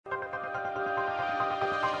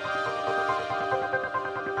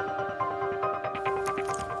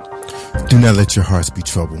Do not let your hearts be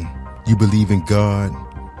troubled. You believe in God,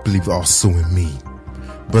 believe also in me.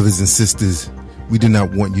 Brothers and sisters, we do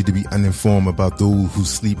not want you to be uninformed about those who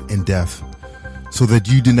sleep in death, so that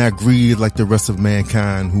you do not grieve like the rest of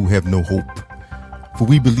mankind who have no hope. For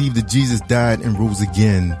we believe that Jesus died and rose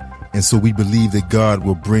again, and so we believe that God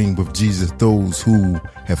will bring with Jesus those who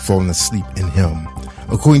have fallen asleep in him.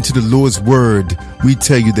 According to the Lord's word, we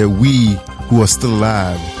tell you that we who are still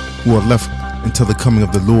alive, who are left until the coming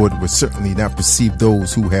of the Lord, will certainly not perceive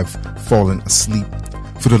those who have fallen asleep.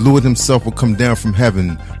 For the Lord himself will come down from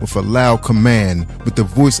heaven with a loud command, with the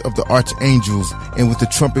voice of the archangels, and with the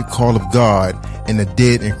trumpet call of God, and the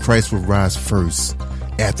dead in Christ will rise first.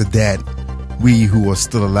 After that, we who are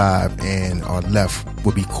still alive and are left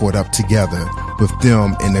will be caught up together with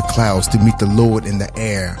them in the clouds to meet the Lord in the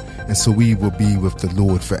air, and so we will be with the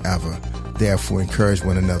Lord forever. Therefore, encourage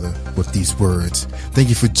one another with these words. Thank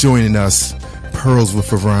you for joining us, Pearls with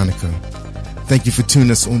Veronica. Thank you for tuning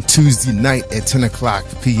us on Tuesday night at 10 o'clock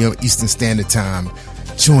p.m. Eastern Standard Time.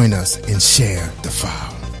 Join us and share the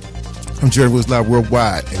file. I'm Cherie Rose Live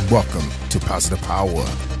Worldwide, and welcome to Positive Power,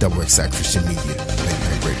 XXI Christian Media, Late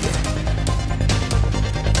Night Radio.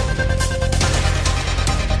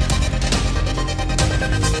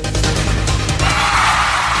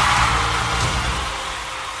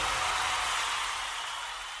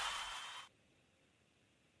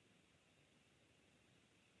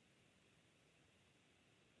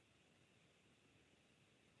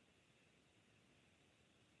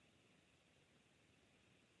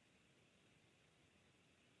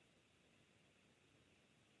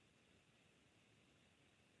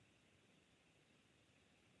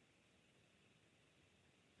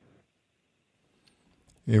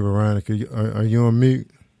 Hey, Veronica, are you on mute?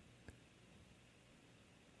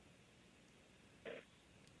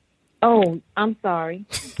 Oh, I'm sorry.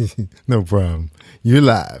 No problem. You're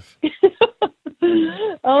live. Okay,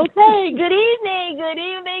 good evening.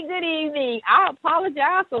 I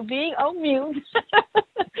apologize for being on mute.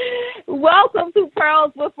 Welcome to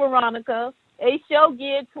Pearls with Veronica, a show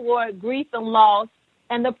geared toward grief and loss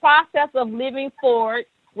and the process of living forward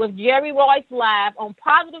with Royce Live on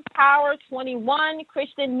Positive Power 21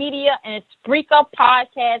 Christian Media and Spreaker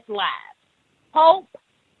Podcast Live. Hope,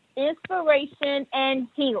 inspiration, and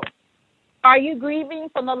healing. Are you grieving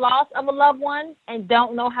from the loss of a loved one and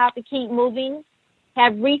don't know how to keep moving?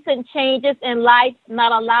 Have recent changes in life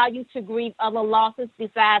not allowed you to grieve other losses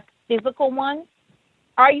besides physical ones?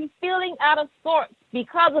 Are you feeling out of sorts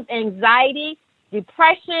because of anxiety,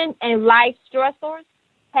 depression, and life stressors?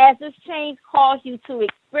 Has this change caused you to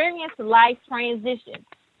experience life transition?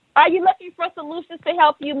 Are you looking for solutions to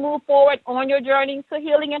help you move forward on your journey to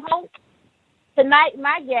healing and hope? Tonight,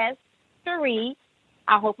 my guest, Cherie,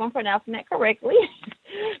 I hope I'm pronouncing that correctly,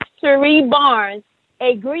 Cherie Barnes,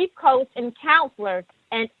 a grief coach and counselor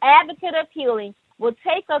and advocate of healing, will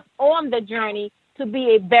take us on the journey to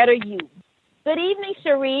be a better you. Good evening,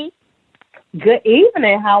 Cherie. Good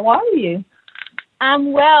evening. How are you?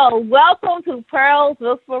 I'm well. Welcome to Pearls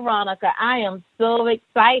with Veronica. I am so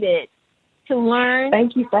excited to learn.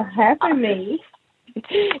 Thank you for having me.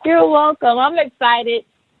 You're welcome. I'm excited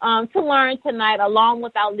to learn tonight, along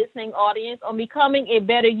with our listening audience, on becoming a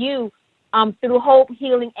better you through hope,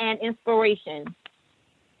 healing, and inspiration.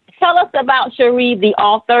 Tell us about Cherie, the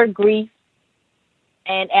author, grief,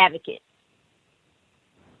 and advocate.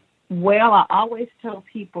 Well, I always tell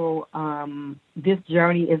people this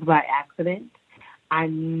journey is by accident. I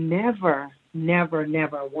never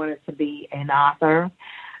wanted to be an author.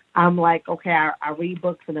 I'm like, okay, I read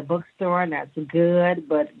books in the bookstore, and that's good.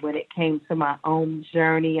 But when it came to my own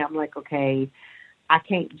journey, I'm like, okay, I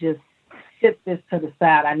can't just sit this to the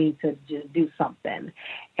side. I need to just do something.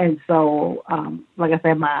 And so, like I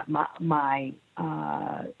said,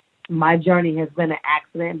 my journey has been an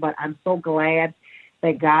accident, but I'm so glad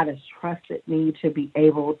that God has trusted me to be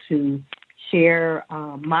able to share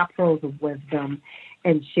my pearls of wisdom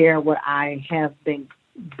and share what I have been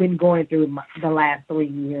going through the last 3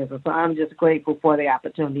 years. So I'm just grateful for the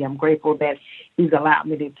opportunity. I'm grateful that he's allowed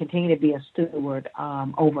me to continue to be a steward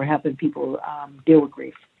over helping people deal with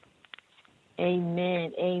grief.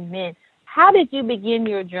 Amen. How did you begin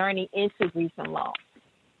your journey into grief and loss?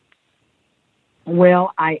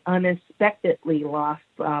 Well, I unexpectedly lost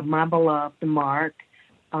my beloved Mark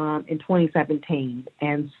in 2017.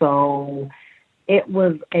 And so it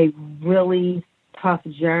was a really tough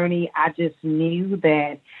journey. I just knew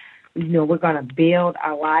that, we're going to build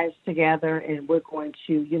our lives together and we're going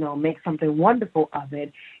to, make something wonderful of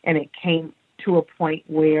it. And it came to a point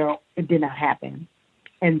where it did not happen.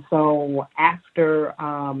 And so after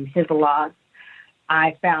his loss,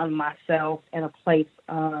 I found myself in a place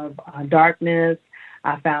of darkness.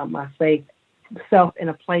 I found myself in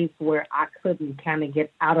a place where I couldn't kind of get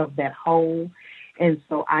out of that hole. And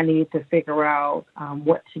so I needed to figure out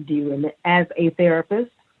what to do. And as a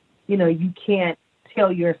therapist, you can't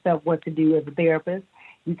tell yourself what to do as a therapist.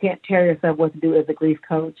 You can't tell yourself what to do as a grief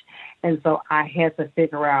coach. And so I had to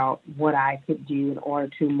figure out what I could do in order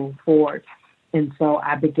to move forward. And so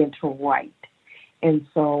I began to write. And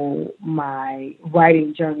so my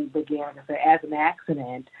writing journey began as an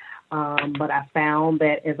accident. But I found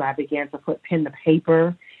that as I began to put pen to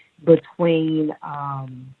paper between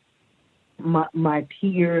my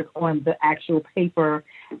tears on the actual paper,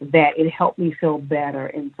 that it helped me feel better.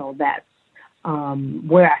 And so that's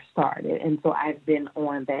where I started. And so I've been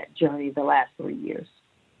on that journey the last 3 years.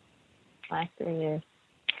 Last 3 years.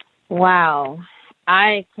 Wow.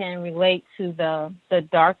 I can relate to the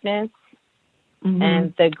darkness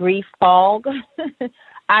and the grief fog.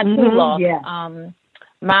 I too lost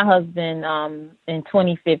my husband in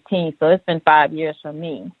 2015, so it's been 5 years for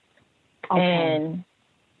me. Okay. And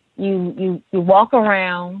you walk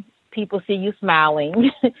around, people see you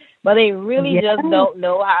smiling, but they really just don't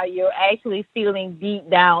know how you're actually feeling deep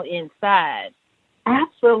down inside.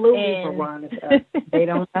 Absolutely, Veronica. They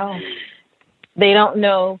don't know. They don't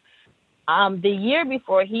know. The year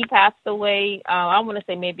before he passed away, I want to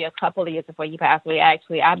say maybe a couple of years before he passed away,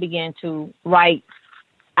 actually, I began to write.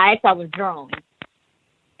 I was journaling.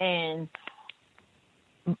 And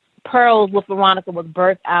Pearls with Veronica was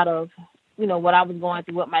birthed out of, what I was going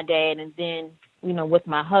through with my dad and then, with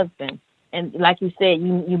my husband. And like you said,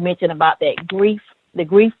 you mentioned about that the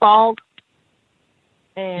grief fog.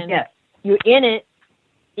 And you're in it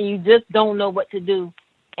and you just don't know what to do.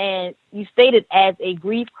 And you stated as a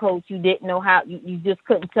grief coach, you didn't know how, you just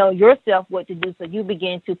couldn't tell yourself what to do. So you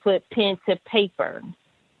began to put pen to paper.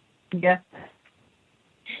 Yes.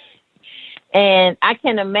 And I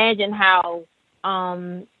can imagine how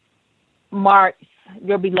Mark,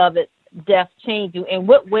 your beloved, death changed you. In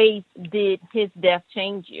what ways did his death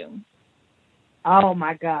change you? Oh,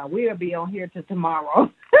 my God. We'll be on here till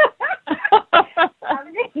tomorrow.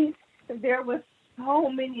 I mean, there was so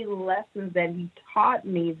many lessons that he taught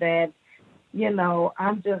me that,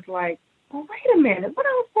 I'm just like, well, wait a minute, what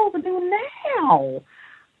am I supposed to do now?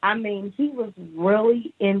 I mean, he was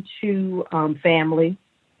really into family.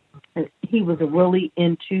 He was really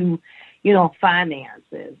into,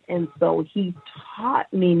 finances. And so he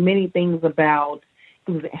taught me many things about,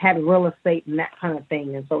 he had real estate and that kind of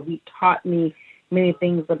thing. And so he taught me many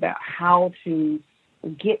things about how to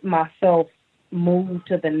get myself moved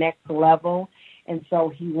to the next level. And so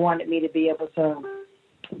he wanted me to be able to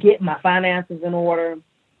get my finances in order.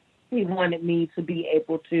 He wanted me to be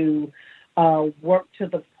able to work to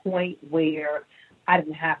the point where I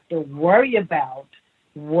didn't have to worry about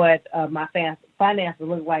what my finances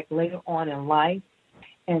look like later on in life.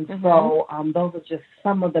 And so those are just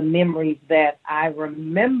some of the memories that I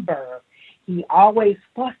remember. He always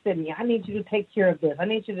fussed at me. I need you to take care of this. I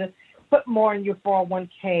need you to put more in your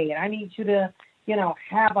 401k. And I need you to,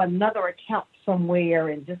 have another account somewhere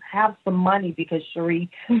and just have some money because, Cherie,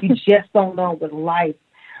 you just don't know what life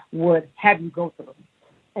would have you go through.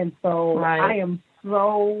 And so I am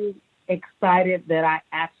so excited that I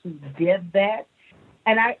actually did that.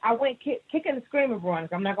 And I went kicking and screaming,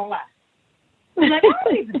 Veronica. I'm not going to lie. I'm like, I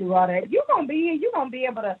don't need to do all that. You're going to be here. You're going to be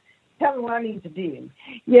able to tell me what I need to do,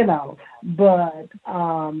 But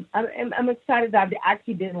I'm excited that I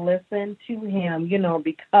actually didn't listen to him,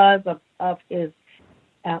 because of his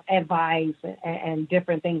advice and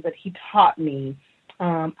different things that he taught me.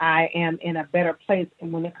 I am in a better place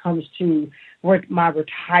when it comes to my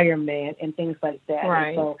retirement and things like that. Right.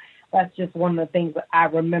 And so that's just one of the things that I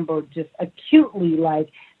remember just acutely, like,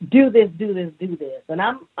 do this. And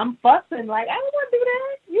I'm fussing, like, I don't want to do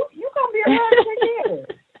that. You going to be around to take care of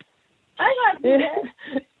it. I ain't got to do that.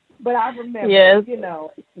 But I remember,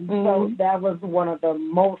 so that was one of the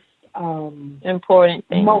most important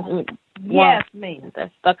things. Yes, ma'am.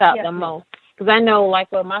 That stuck out the most. Because I know,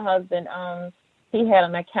 like, with my husband, he had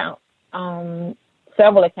an account,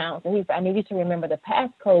 several accounts, and I need you to remember the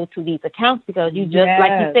passcode to these accounts because you just,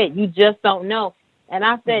 like you said, you just don't know. And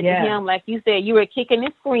I said to him, like you said, you were kicking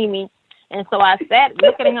and screaming, and so I sat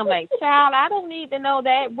looking at him like, child, I don't need to know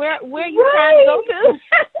that. Where you trying to go to?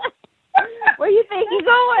 Where you think you're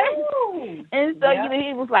going? And so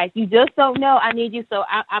he was like, you just don't know. I need you. So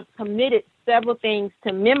I've committed several things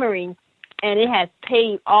to memory, and it has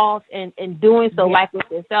paid off in doing so, like with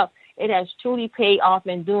yourself. It has truly paid off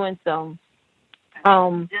in doing so.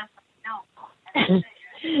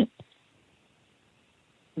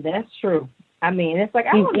 That's true. I mean, it's like,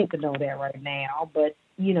 I don't need to know that right now, but,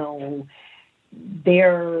 you know,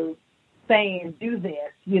 they're saying do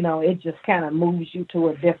this, you know, it just kind of moves you to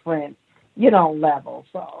a different, you know, level.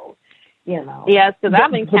 So, you know. Yes, because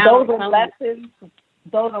I've encountered those are lessons.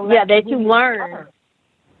 That you learn.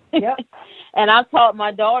 Yep. And I've taught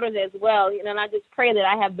my daughters as well, and I just pray that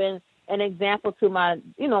I have been an example to my,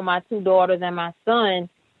 you know, my two daughters and my son.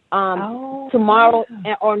 Tomorrow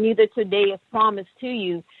or neither today is promised to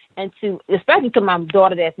you, and to especially to my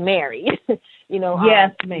daughter that's married. You know,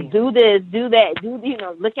 yes, ma'am. Do this, do that, you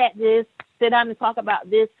know, look at this, sit down and talk about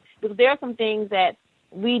this, because there are some things that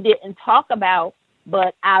we didn't talk about,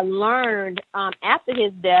 but I learned after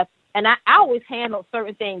his death, and I always handled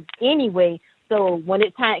certain things anyway. So when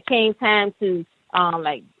it came time to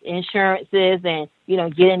like insurances and, you know,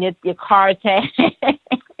 getting your car tax,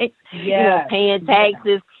 you know, paying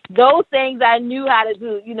taxes, those things I knew how to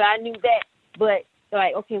do. You know, I knew that. But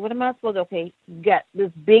like, okay, what am I supposed to? Okay, you got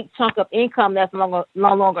this big chunk of income that's no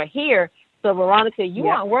longer here. So Veronica, you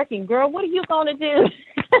aren't working, girl. What are you going to do?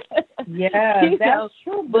 Yeah, that's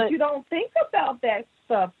true. But you don't think about that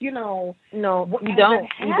stuff. You know, no, you don't.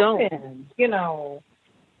 You don't. You know,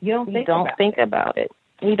 you don't think about it.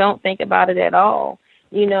 You don't think about it at all.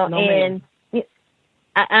 You know, and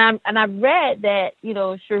I read that, you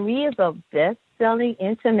know, Cherie is a best-selling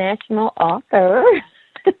international author.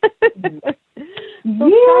 So tell us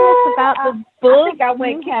about the book. I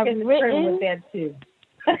think I went written with that too.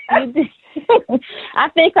 I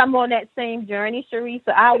think I'm on that same journey, Cherie.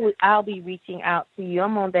 So I'll be reaching out to you.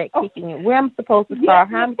 I'm on that kicking it. Where I'm supposed to start?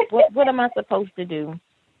 What am I supposed to do?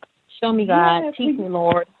 Show me, God. Teach me,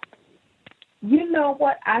 Lord. You know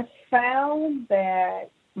what? I found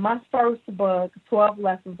that my first book, 12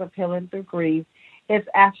 Lessons of Healing Through Grief, is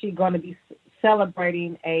actually going to be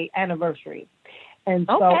celebrating an anniversary. And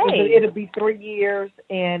so it'll be 3 years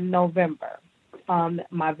in November.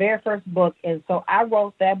 My very first book. And so I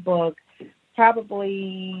wrote that book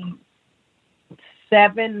probably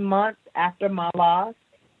 7 months after my loss.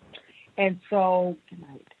 And so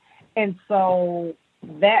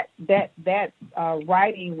that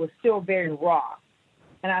writing was still very raw.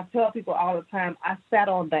 And I tell people all the time, I sat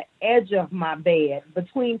on the edge of my bed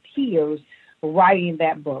between tears writing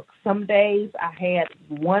that book. Some days I had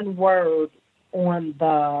one word on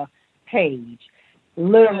the page.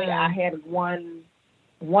 Literally, I had one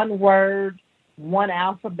word, one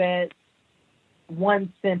alphabet,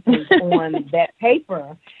 one sentence on that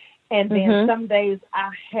paper. And then some days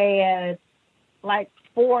I had like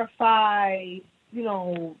 4 or 5, you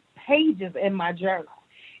know, pages in my journal.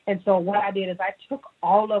 And so what I did is I took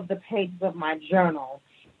all of the pages of my journal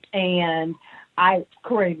and I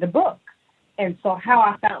created the book. And so how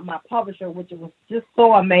I found my publisher, which was just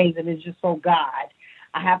so amazing, is just so God.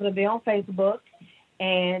 I happened to be on Facebook,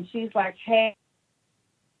 and she's like, hey,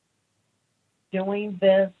 doing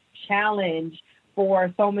this challenge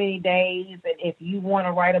for so many days, and if you want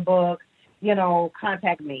to write a book, you know,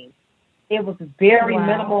 contact me. It was very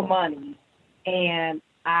minimal money, and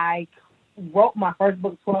I wrote my first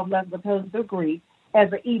book, 12 Lessons of Healing Through Grief,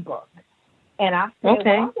 as an ebook. And I said,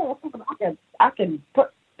 well, I want something I can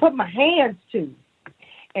put my hands to.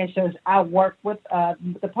 And so I worked with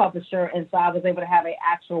the publisher, and so I was able to have an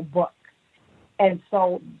actual book. And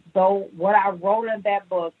so though what I wrote in that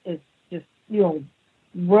book is just, you know,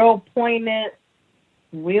 real poignant,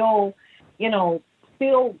 real, you know,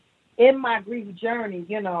 still in my grief journey,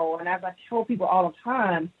 you know, and as I tell people all the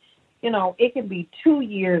time, you know, it can be 2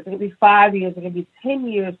 years, it can be 5 years, it can be 10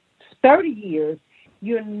 years, 30 years.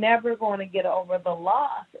 You're never going to get over the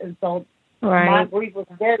loss. And so my grief was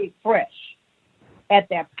very fresh at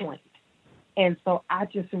that point. And so I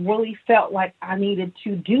just really felt like I needed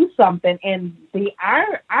to do something. And the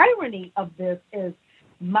irony of this is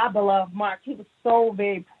my beloved Mark, he was so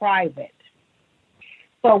very private.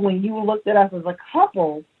 So when you looked at us as a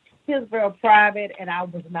couple, he was very private and I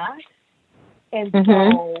was not. And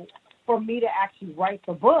so for me to actually write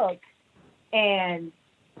the book and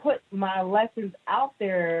put my lessons out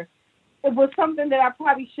there, it was something that I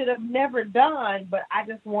probably should have never done, but I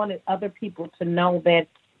just wanted other people to know that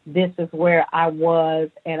this is where I was,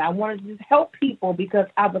 and I wanted to just help people because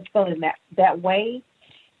I was feeling that way,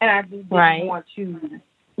 and I just didn't want to,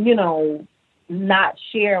 you know, not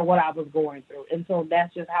share what I was going through. And so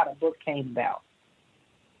that's just how the book came about.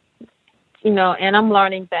 You know, and I'm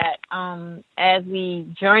learning that as we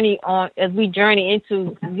journey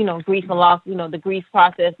into, you know, grief and loss, you know, the grief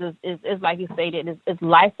process is like you stated, it's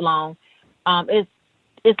lifelong.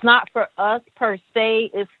 It's not for us per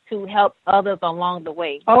se, it's to help others along the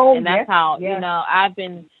way. And that's how, you know, I've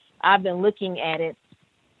been looking at it.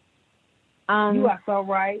 You are so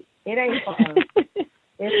right. It ain't for us.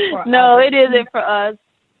 It's for no, others. it isn't for us.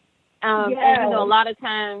 Yes. And a lot of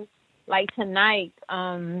times, like tonight,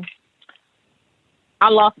 I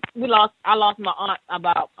lost my aunt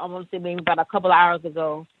about a couple of hours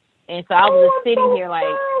ago, and so I was just sitting here like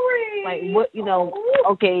what,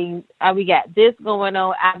 okay, we got this going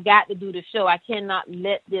on. I've got to do the show. I cannot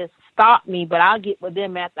let this stop me, but I'll get with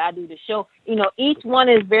them after I do the show. Each one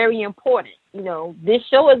is very important. This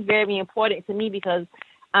show is very important to me because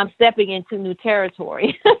I'm stepping into new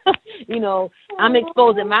territory. I'm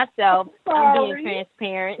exposing myself. I'm being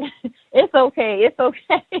transparent. It's okay. It's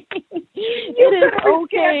okay. It is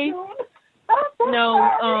okay.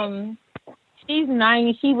 No, she's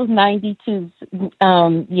 90. She was 92.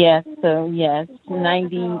 Yes. So yes,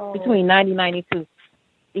 90 between 90 and 92.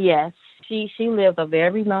 Yes, she lived a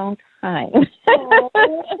very long time.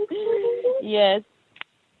 Yes,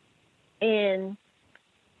 and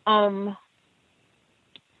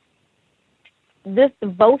this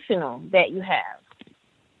devotional that you have.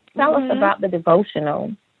 Tell us about the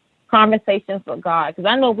devotional, Conversations with God, because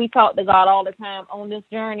I know we talk to God all the time on this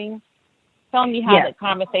journey. Tell me how the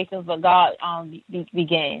Conversations with God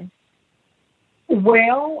began.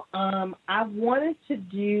 Well, I wanted to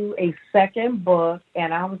do a second book,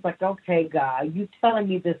 and I was like, okay, God, you telling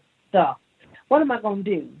me this stuff. What am I going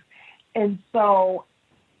to do? And so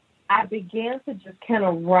I began to just kind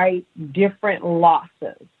of write different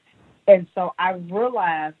losses. And so I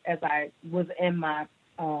realized as I was in my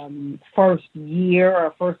first year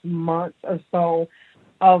or first month or so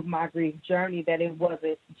of my grief journey that it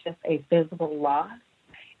wasn't just a physical loss.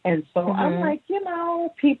 And so I'm like,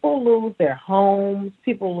 people lose their homes,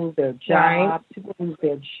 people lose their jobs, people lose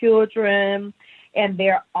their children, and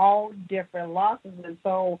they're all different losses. And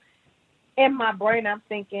so in my brain, I'm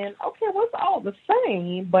thinking, okay, well, it's all the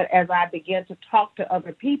same. But as I began to talk to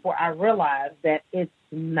other people, I realized that it's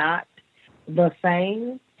not the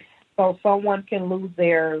same. So someone can lose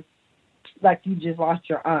theirs, like you just lost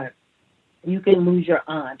your aunt. You can lose your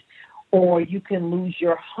aunt, or you can lose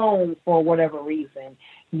your home for whatever reason.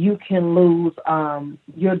 You can lose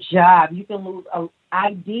your job. You can lose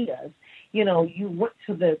ideas. You went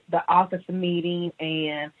to the office meeting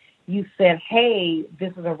and you said, hey,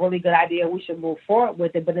 this is a really good idea. We should move forward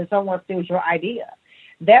with it. But then someone steals your idea.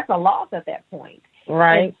 That's a loss at that point.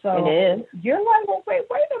 Right. And so it is. You're like, well, wait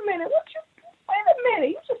a minute.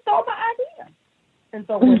 You just stole my idea. And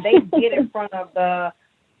so when they get in front of the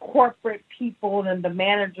corporate people and the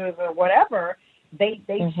managers or whatever, they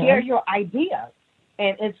share your idea.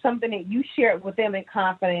 And it's something that you share with them in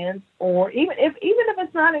confidence, or even if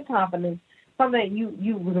it's not in confidence, something that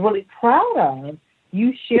you was really proud of,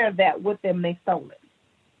 you share that with them, they stole it.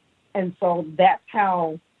 And so that's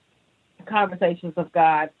how Conversations of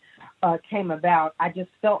God came about. I just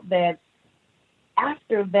felt that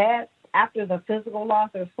after the physical loss,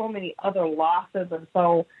 there's so many other losses, and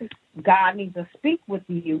so God needs to speak with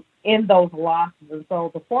you in those losses. And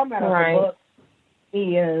so the format of the book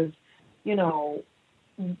is,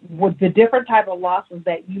 with the different type of losses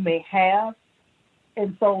that you may have,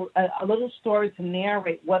 and so a little story to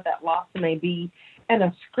narrate what that loss may be, and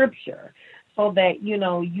a scripture, so that you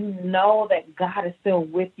know that God is still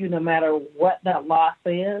with you no matter what that loss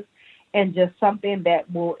is, and just something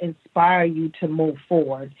that will inspire you to move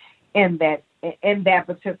forward in that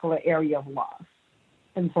particular area of loss.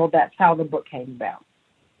 And so that's how the book came about.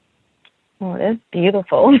 Oh, that's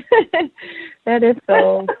beautiful. That is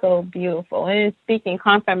so beautiful. And it's speaking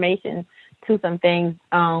confirmation to some things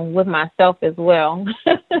with myself as well.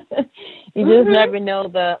 You just never know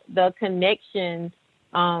the connection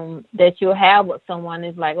that you'll have with someone.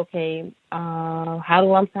 Is like, okay,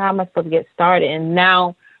 how am I supposed to get started? And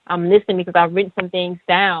now I'm listening because I've written some things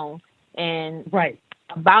down and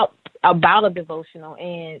about a devotional,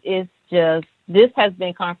 and it's just, this has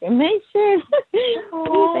been confirmation. Thank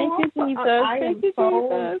you, Jesus. Thank you,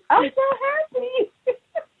 Jesus. I'm so happy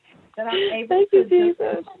that I'm able Thank you,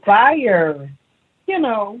 Jesus. Inspire,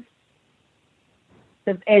 because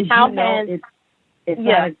as it's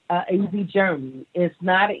not an easy journey. It's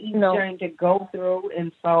not an easy journey to go through,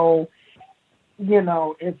 and so,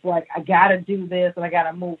 it's like, I got to do this and I got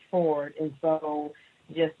to move forward. And so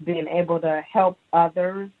just being able to help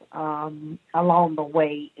others along the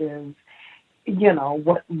way is,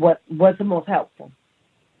 what's the most helpful.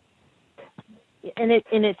 And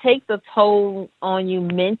it takes a toll on you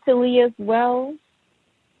mentally as well.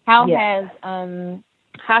 How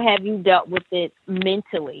have you dealt with it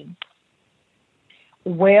mentally?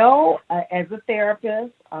 Well, as a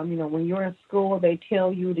therapist, when you're in school, they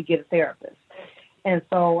tell you to get a therapist. And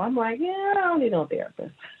so I'm like, I don't need no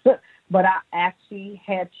therapist. but I actually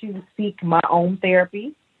had to seek my own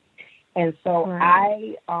therapy. And so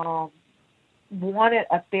I wanted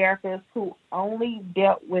a therapist who only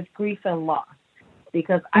dealt with grief and loss,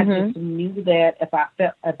 because I just knew that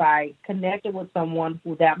if I connected with someone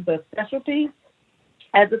who that was a specialty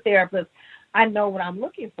as a therapist, I know what I'm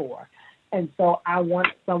looking for. And so I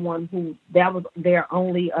wanted someone who that was their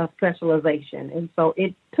only specialization. And so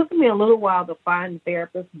it took me a little while to find a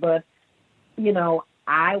therapist, but, you know,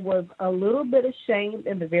 I was a little bit ashamed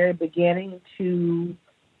in the very beginning to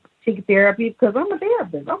seek therapy because I'm a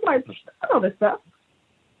therapist. I'm like, I know this stuff.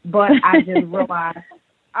 But I just realized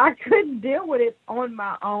I couldn't deal with it on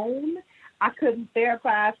my own. I couldn't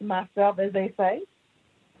therapize myself, as they say.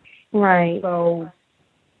 Right. So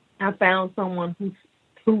I found someone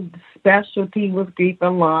whose specialty was grief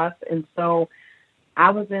and loss. And so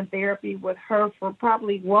I was in therapy with her for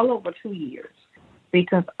probably well over 2 years,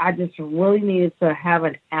 because I just really needed to have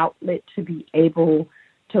an outlet to be able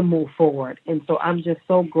to move forward. And so I'm just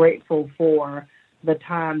so grateful for the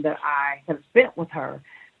time that I have spent with her,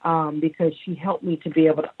 because she helped me to be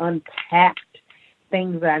able to unpack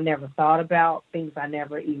things that I never thought about, things I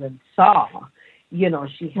never even saw. You know,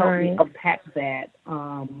 she helped me unpack that.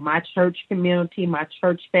 My church community, my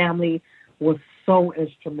church family was so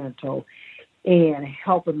instrumental in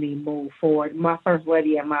helping me move forward. My first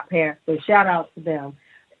lady and my pastor, shout out to them,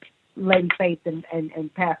 Lady Faith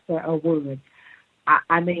and Pastor Wood.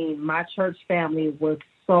 I mean, my church family was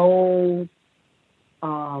so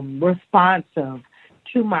responsive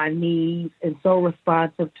to my needs and so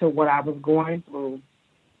responsive to what I was going through.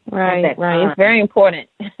 Right. It's very important.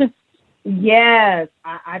 Yes,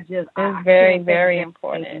 I just it's very, very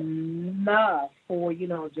important. Enough for, you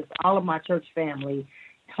know, just all of my church family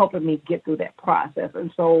helping me get through that process.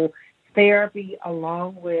 And so therapy,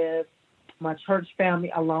 along with my church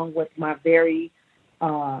family, along with my very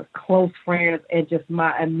close friends and just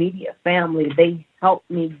my immediate family, they helped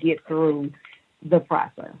me get through the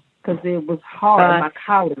process because it was hard.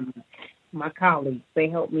 My colleagues, they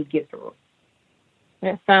helped me get through.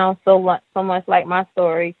 It sounds so much like my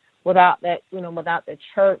story. Without that, you know, without the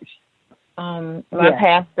church, my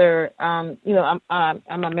pastor, you know, I'm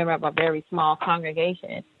a member of a very small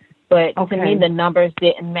congregation, but to me the numbers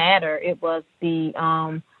didn't matter. It was the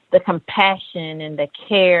compassion and the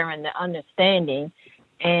care and the understanding,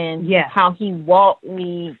 and how he walked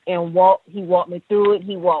me through it.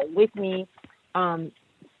 He walked with me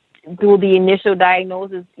through the initial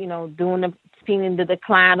diagnosis, you know, seeing the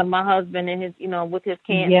decline of my husband and his, you know, with his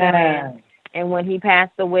cancer. And when he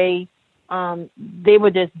passed away, they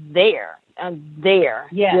were just there,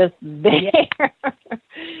 just there.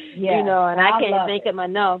 You know, and I can't thank him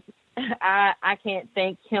enough. I can't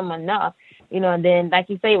thank him enough. You know, and then, like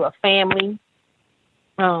you say, with family,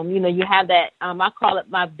 you know, you have that. I call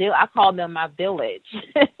them my village.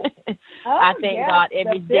 I thank God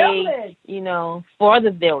every day, you know, for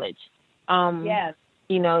the village.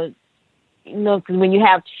 You know, because when you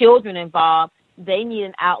have children involved, they need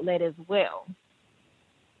an outlet as well.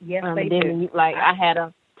 Yes, they do. I had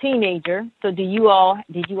a teenager. So did you all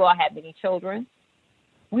have any children?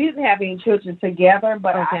 We didn't have any children together,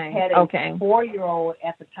 but I had a 4-year-old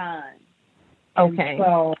at the time. Okay.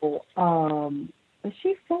 And so, is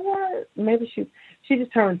she 4? Maybe she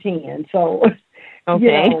just turned 10. So,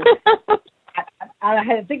 you know, I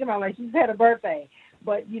had to think about she just had a birthday.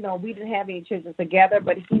 But, you know, we didn't have any children together,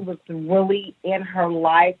 but he was really in her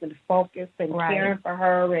life and focused and caring for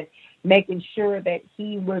her and making sure that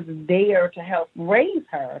he was there to help raise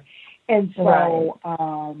her. And so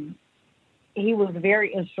he was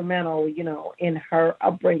very instrumental, you know, in her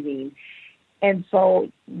upbringing. And so,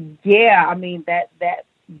 I mean,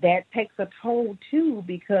 that takes a toll, too,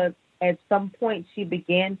 because at some point she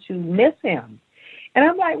began to miss him. And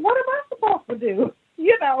I'm like, what am I supposed to do?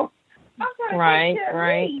 You know? Right.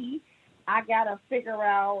 I got to figure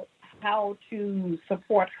out how to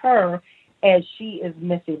support her as she is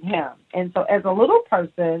missing him. And so as a little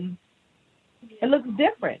person, it looks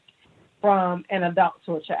different from an adult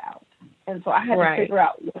to a child. And so I had to figure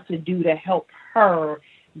out what to do to help her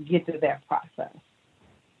get through that process.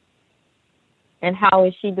 And how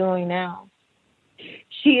is she doing now?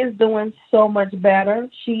 She is doing so much better.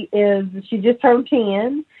 She just turned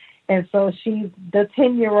 10. And so she's the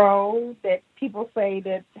 10-year-old that people say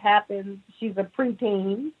that happens. She's a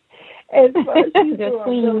preteen. And so she's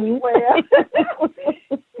doing really well.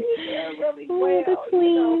 She's doing really well. The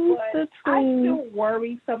tweens, but I still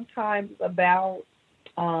worry sometimes about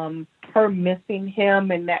her missing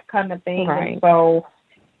him and that kind of thing. Right. And so,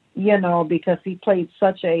 you know, because he played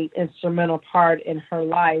such a instrumental part in her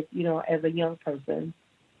life, you know, as a young person,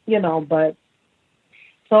 you know, but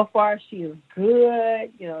so far she is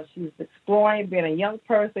good. You know, she's exploring being a young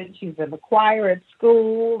person. She's in the choir at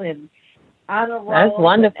school and honor roll. That's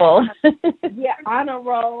wonderful. Yeah, honor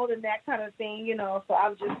roll and that kind of thing, you know. So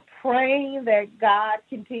I'm just praying that God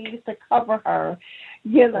continues to cover her,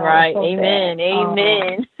 you know. Right. So Amen. that,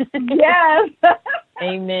 Amen. Yes.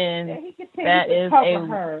 Amen. That he continues That to is cover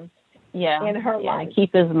her. Yeah. In her life. And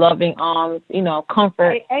keep his loving arms, you know,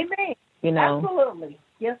 comfort. Amen. You know. Absolutely.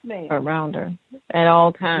 Yes, ma'am. Around her at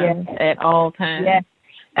all times. Yes. At all times. Yes.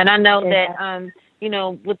 And I know that you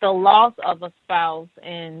know, with the loss of a spouse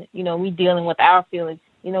and, you know, we dealing with our feelings,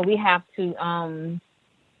 you know, we have to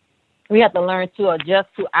learn to adjust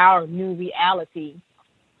to our new reality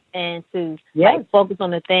and to like focus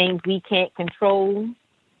on the things we can't control.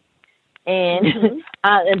 And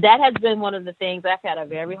and that has been one of the things I've had a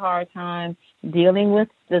very hard time dealing with,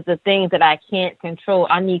 the things that I can't control.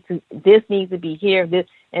 This needs to be here, this,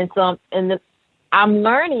 and so, I'm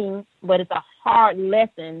learning, but it's a hard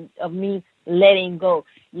lesson of me letting go.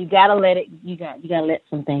 You gotta let it. You gotta let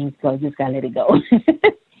some things go. You just gotta let it go.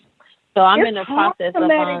 So I'm in the process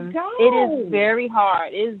of it is very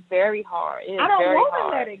hard. It is very hard. I don't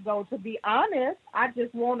want to let it go. To be honest, I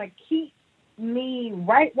just want to keep me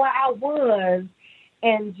right where I was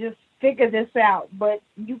and just figure this out. But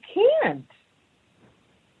you can't.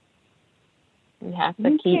 You have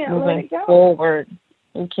to keep moving forward.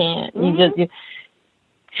 You can't.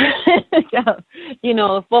 You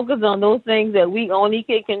know, focus on those things that we only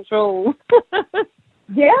can control.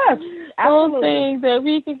 Yes, absolutely. Those things that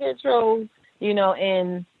we can control, you know,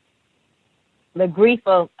 and the grief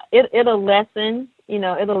of it'll lessen, you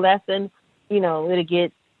know, it'll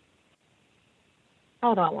get,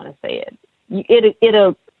 how do I want to say it?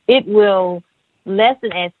 It will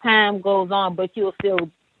lessen as time goes on, but you'll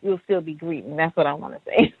still be grieving. That's what I want to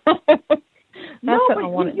say. You're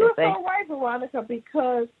so right, Veronica,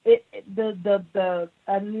 because the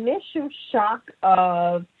initial shock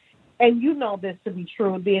of, and you know this to be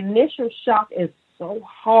true, the initial shock is so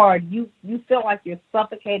hard. You feel like you're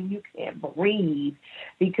suffocating. You can't breathe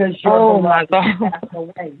because your beloved passed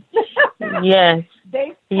away. Yes.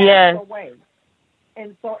 They passed away.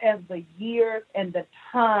 And so as the years and the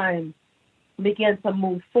time begin to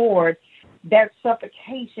move forward, that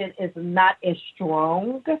suffocation is not as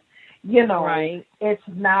strong. You know, It's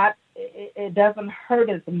not, it doesn't hurt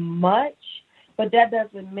as much, but that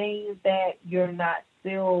doesn't mean that you're not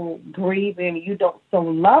still grieving, you don't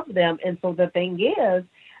still love them. And so the thing is,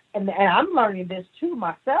 and I'm learning this too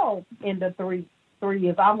myself in the 3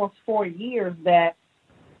 years, almost 4 years, that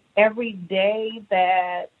every day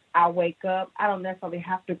that I wake up, I don't necessarily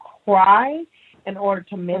have to cry in order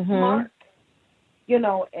to miss Mark. You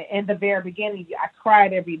know, in the very beginning, I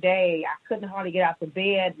cried every day. I couldn't hardly get out of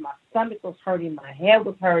bed. My stomach was hurting. My head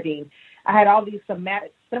was hurting. I had all these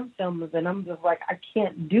somatic symptoms, and I'm just like, I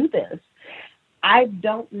can't do this. I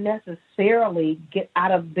don't necessarily get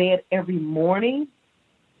out of bed every morning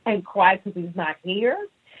and cry because he's not here.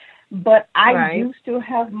 But I used to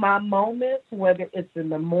have my moments, whether it's in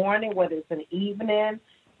the morning, whether it's in the evening,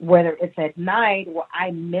 whether it's at night, where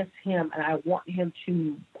I miss him and I want him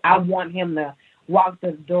to walk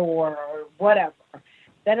the door or whatever.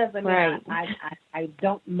 That doesn't mean I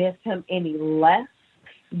don't miss him any less,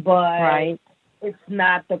 but it's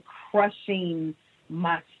not the crushing,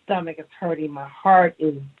 my stomach is hurting, my heart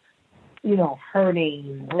is, you know,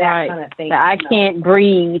 hurting, that kind of thing. I can't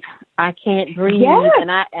breathe. I can't breathe. Yes.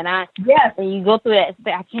 And you go through that,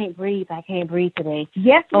 say, I can't breathe today.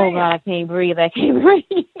 Yes, oh God, I can't breathe.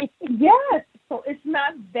 Yes. So it's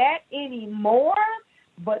not that anymore.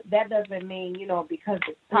 But that doesn't mean, you know, because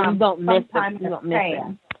it's time, sometimes you don't miss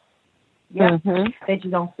them. Yep, that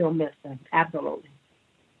you don't still miss them. Absolutely.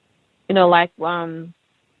 You know, like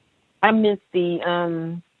I miss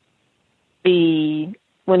the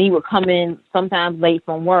when he would come in sometimes late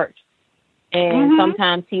from work, and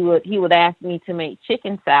sometimes he would ask me to make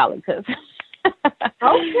chicken salad because.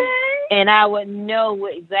 And I would know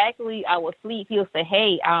exactly. I would sleep. He'll say,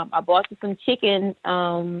 "Hey, I bought you some chicken.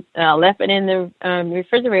 And I left it in the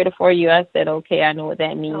refrigerator for you." I said, "Okay, I know what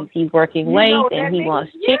that means. He's working late and he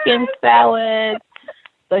wants chicken salad."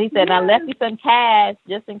 So he said, "I left you some cash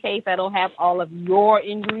just in case I don't have all of your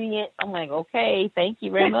ingredients." I'm like, "Okay, thank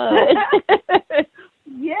you very much."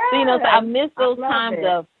 Yeah. So, you know, so I miss those times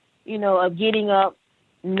of, you know, of getting up,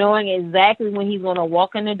 knowing exactly when he's going to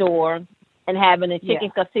walk in the door and having the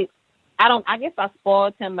chicken. Because I guess I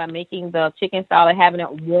spoiled him by making the chicken salad, having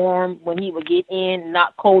it warm when he would get in,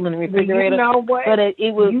 not cold in the refrigerator. You know what? But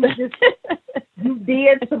it was. You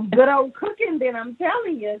did some good old cooking, then I'm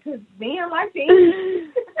telling you, because being like this.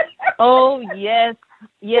 Oh yes,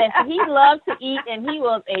 Yes, he loved to eat, and he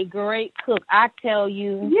was a great cook. I tell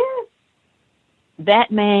you. Yes.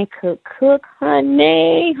 That man could cook,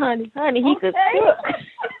 honey. He could cook.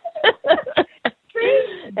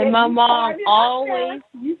 And my mom always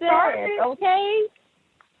said, okay,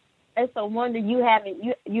 it's a wonder you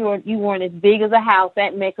weren't as big as a house,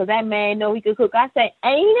 that man, because that man know he could cook. I said,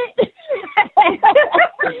 ain't it?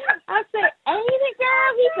 I said, ain't it,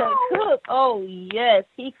 girl? He could cook. Oh, yes,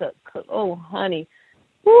 he could cook. Oh, honey.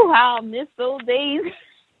 Whew, how I miss those days.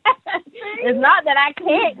 It's not that I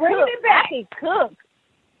can't cook. I can cook.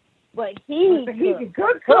 But he could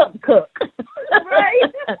cook.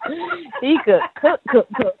 Right? He could cook.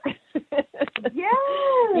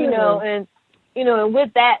 Yeah. And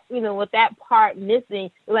with that part missing,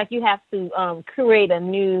 like you have to create a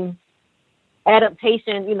new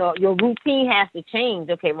adaptation. Your routine has to change.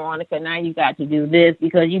 Okay, Veronica, now you got to do this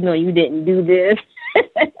because you didn't do this.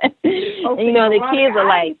 Okay, and, the Veronica, kids are I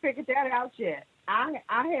like, haven't figured that out yet. I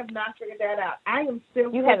have not figured that out. I am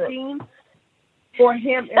still cooking for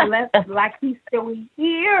him unless like he's still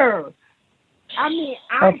here. I mean,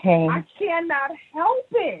 I cannot help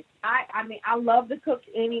it. I love to cook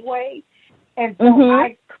anyway, and so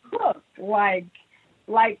I cook like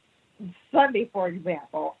Sunday, for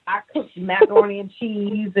example. I cooked macaroni and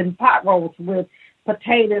cheese and pot roast with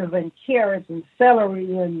potatoes and carrots and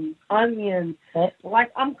celery and onions.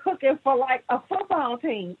 Like I'm cooking for like a football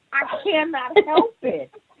team. I cannot help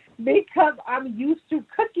it because I'm used to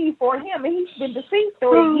cooking for him, and he's been deceased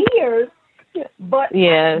 3 years. But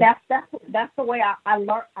that's the way I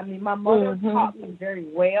learned. I mean, my mother taught me very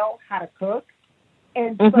well how to cook,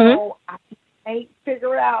 and so I ain't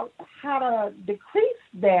figured out how to decrease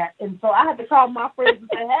that. And so I had to call my friends and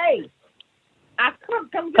say, "Hey, I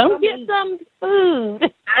cook. Come get some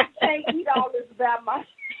food. I can't eat all this by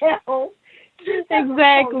myself."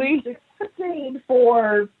 Exactly. Cooking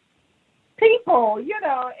for people,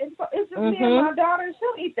 and so it's just me and my daughter.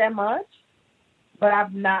 She'll eat that much. But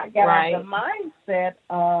I've not got out the mindset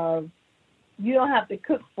of you don't have to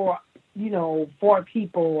cook for, 4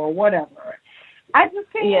 people or whatever. I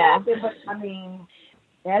just can't help it. But, I mean,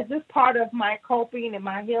 that's just part of my coping and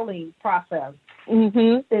my healing process in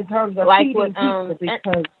terms of feeding people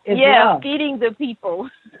because it's love. Feeding the people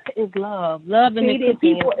is love. Love and feeding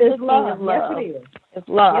people is love. Yes, it is. It's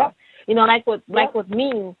love. Yep. With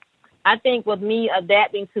me, I think with me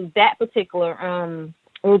adapting to that particular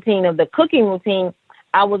routine of the cooking routine,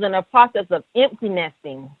 I was in a process of empty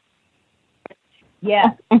nesting.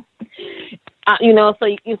 Yeah. So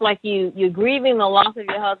it's like you're grieving the loss of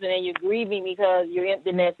your husband and you're grieving because you're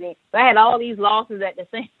empty nesting. So I had all these losses at the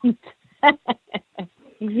same time.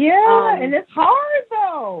 And it's hard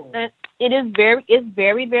though. It's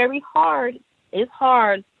very, very hard. It's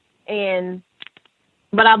hard.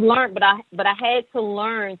 But I've learned, but I had to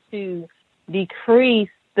learn to decrease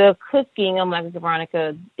the cooking. I'm like,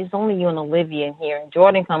 Veronica, it's only you and Olivia in here, and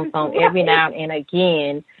Jordan comes home every now and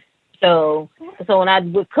again. So when I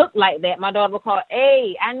would cook like that, my daughter would call,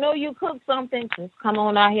 "Hey, I know you cooked something. Just come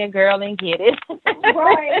on out here, girl, and get it."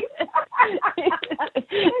 Right.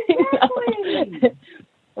 Exactly.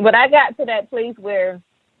 But I got to that place where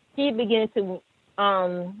she began to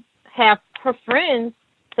have her friends.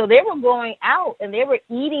 So they were going out and they were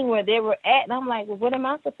eating where they were at. And I'm like, well, what am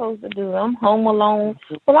I supposed to do? I'm home alone.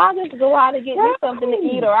 Well, I'll just go out and get me something to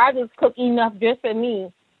eat, or I just cook enough just for me.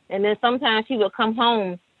 And then sometimes she would come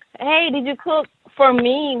home. Hey, did you cook for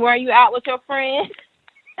me? Were you out with your friends?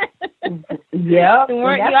 Yeah.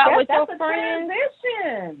 Weren't you out with your friends?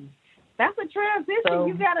 That's a transition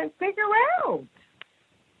you got to figure out.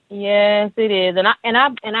 Yes, it is. And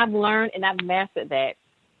I've learned and I've mastered that.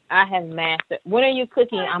 I have mastered. When are you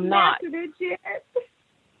cooking? I'm not. It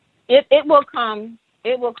yet. It will come.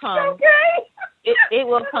 It will come. Okay. It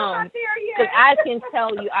will come. Because I can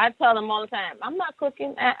tell you, I tell them all the time, I'm not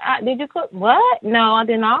cooking. Did you cook? What? No, I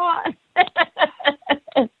did not.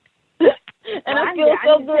 And I feel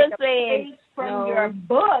so good saying from your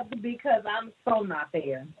book because I'm so not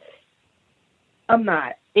there. I'm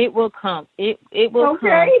not. It will come. It will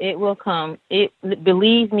come. It will come.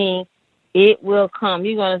 Believe me. It will come.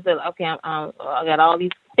 You're going to say, okay, I got all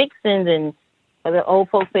these fixings and the old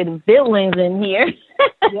folks say the buildings in here.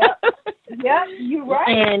 Yep, you're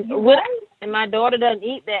right. And my daughter doesn't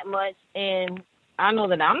eat that much, and I know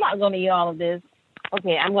that I'm not going to eat all of this.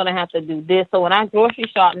 Okay, I'm going to have to do this. So when I grocery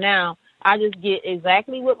shop now, I just get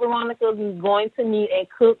exactly what Veronica is going to need and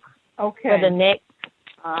cook for the next,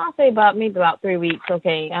 I'll say maybe about 3 weeks.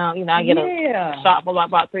 Okay, I get a shop for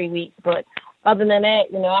about 3 weeks, but other than that,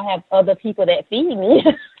 I have other people that feed me.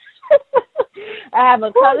 I have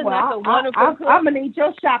a cousin Well, that's a wonderful cook. I'm going to need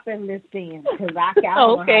your shopping list then, because I don't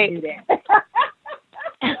know how to do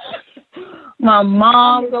that. My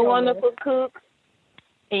mom's a wonderful cook,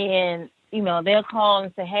 and, you know, they'll call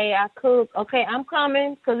and say, hey, I cook. Okay, I'm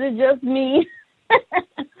coming, because it's just me.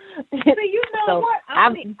 So you know what?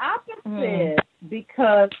 I'm the opposite,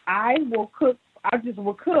 because I will cook. I just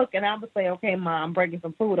will cook, and I would say, okay, Mom, I'm bringing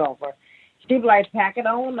some food over. She'd be like, pack it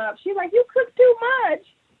on up. She's like, you cook too much.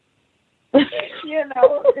 You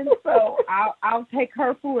know, and so I'll take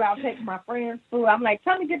her food. I'll take my friend's food. I'm like,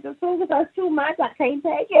 come and get the food because that's too much. I can't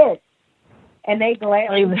take it. And they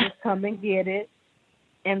gladly just come and get it.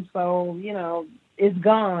 And so, you know, it's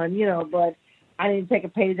gone, you know, but I need to take a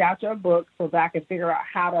page out your book so that I can figure out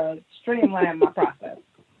how to streamline my process.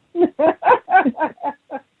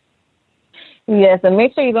 Yes, and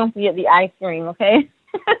make sure you don't forget the ice cream, okay?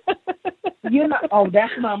 You know,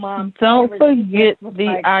 that's my mom's Don't favorite. forget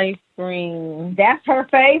the ice cream. That's her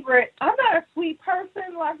favorite. I'm not a sweet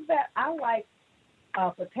person like that. I like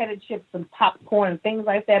potato chips and popcorn and things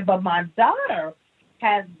like that. But my daughter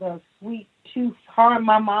has the sweet tooth. Her and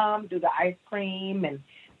my mom do the ice cream, and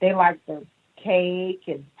they like the cake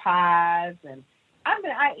and pies. And I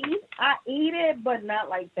mean, I eat it, but not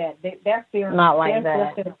like that. That's their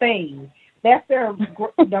their thing. That's their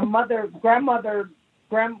granddaughter.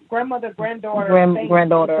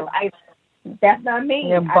 That's not me.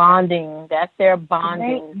 They're bonding. That's their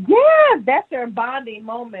bonding. Yeah, that's their bonding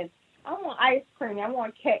moment. I want ice cream. I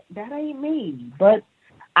want cake. That ain't me. But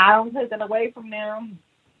I don't take that away from them.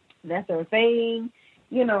 That's their thing,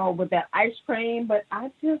 you know, with that ice cream. But I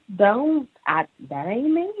just don't. That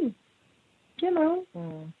ain't me. You know.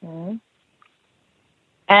 Mm-hmm.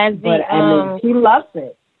 But I mean, she loves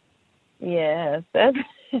it. Yes,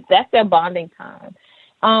 that's their bonding time.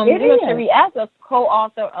 It is. Cherie, as a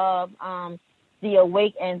co-author of the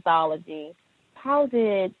Awake Anthology, how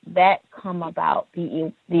did that come about?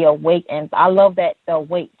 The Awake Anthology. I love that, the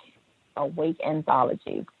Awake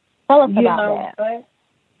Anthology. Tell us about that. But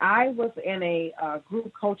I was in a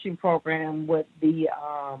group coaching program with the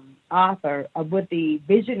author, with the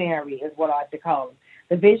visionary, is what I like to call him,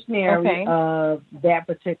 the visionary of that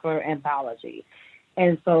particular anthology.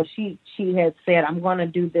 And so she had said, I'm going to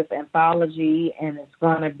do this anthology, and it's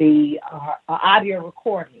going to be an audio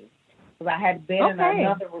recording. Because I had been in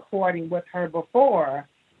another recording with her before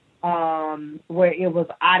where it was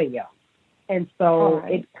audio. And so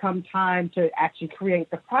it come time to actually create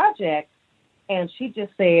the project. And she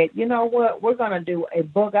just said, you know what, we're going to do a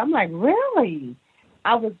book. I'm like, really?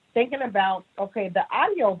 I was thinking about, the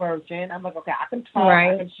audio version. I'm like, I can talk,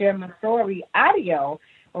 I can share my story audio.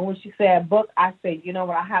 And when she said book, I said, you know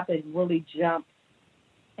what, I have to really jump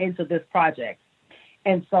into this project.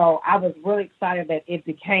 And so I was really excited that it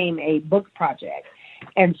became a book project.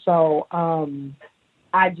 And so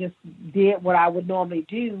I just did what I would normally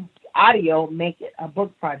do, audio, make it a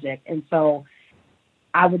book project. And so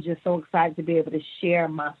I was just so excited to be able to share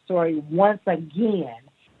my story once again,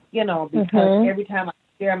 you know, because every time I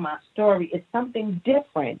share my story, it's something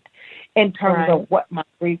different in terms of what my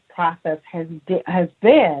grief process has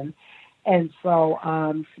been. And so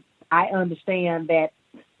I understand that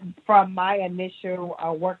from my initial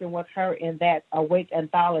working with her in that Awake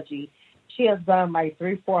Anthology, she has done like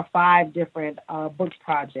 3, 4, 5 different book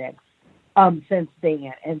projects since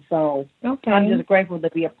then. And so I'm just grateful to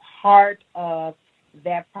be a part of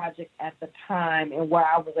that project at the time, and where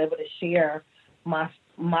I was able to share my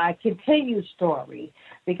continued story,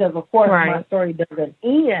 because of course my story doesn't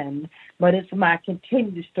end, but it's my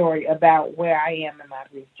continued story about where I am in my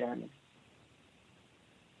grief journey.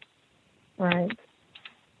 Right.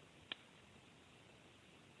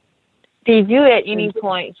 Did you at any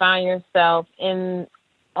point find yourself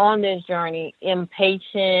on this journey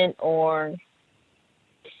impatient or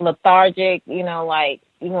lethargic, you know, like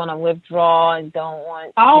you want to withdraw and don't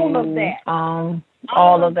want all of that.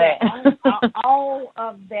 All of that. All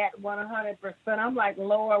of that 100%. I'm like,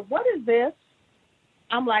 Lord, what is this?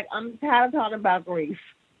 I'm like, I'm tired of talking about grief.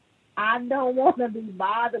 I don't want to be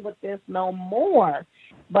bothered with this no more.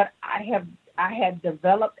 But I have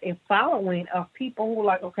developed a following of people who are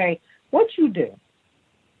like, okay, what you do?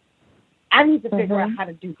 I need to figure out how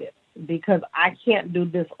to do this, because I can't do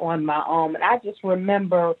this on my own. And I just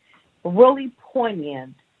remember really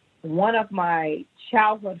poignant, one of my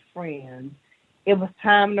childhood friends, it was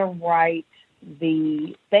time to write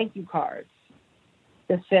the thank you cards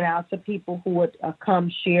to send out to people who would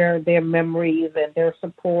come share their memories and their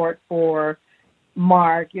support for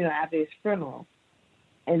Mark, you know, after his funeral.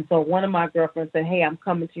 And so one of my girlfriends said, hey, I'm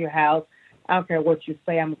coming to your house. I don't care what you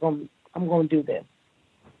say. I'm going to do this.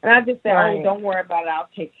 And I just said, Right. oh, don't worry about it. I'll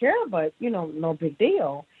take care of it. No big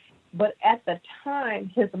deal. But at the time,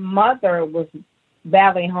 his mother was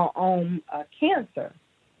battling her own cancer.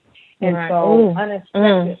 And Right. so Ooh.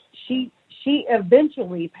 unexpected, she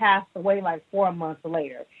eventually passed away like 4 months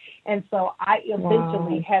later. And so I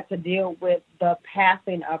eventually had to deal with the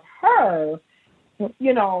passing of her, 4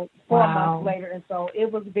 months later. And so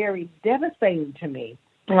it was very devastating to me.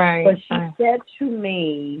 Right. But she said to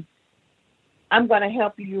me, I'm going to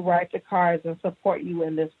help you write the cards and support you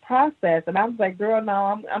in this process. And I was like, girl,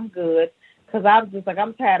 no, I'm good. Because I was just like,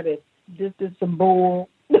 I'm tired of this. This is some bull.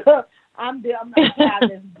 I'm not tired of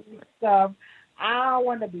this stuff. I don't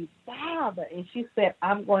want to be bothered. And she said,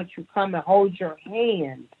 I'm going to come and hold your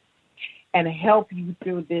hand and help you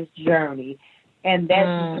through this journey. And that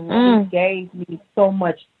just really gave me so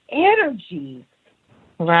much energy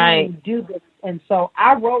to do this. And so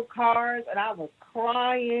I wrote cards, and I was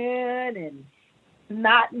crying and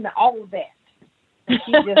not all of that. And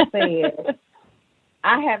she just said,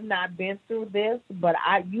 I have not been through this, but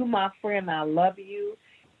you, my friend, I love you.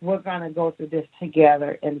 We're going to go through this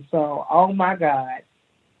together. And so, oh, my God,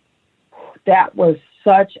 that was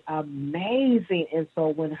such amazing. And so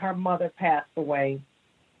when her mother passed away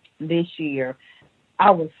this year, I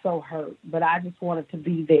was so hurt, but I just wanted to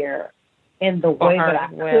be there in the way that I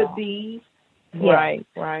could be. Right,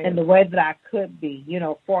 right. In the way that I could be,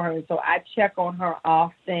 for her. And so I check on her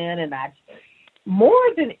often, and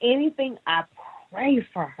more than anything, I pray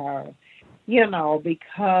for her,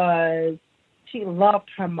 because she loved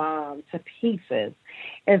her mom to pieces.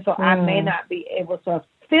 And so I may not be able to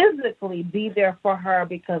physically be there for her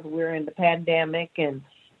because we're in the pandemic and,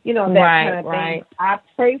 that kind of thing. I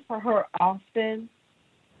pray for her often,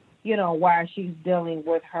 while she's dealing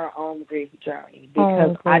with her own grief journey,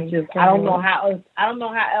 because I don't know how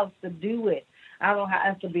else to do it. I don't know how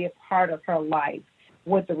else to be a part of her life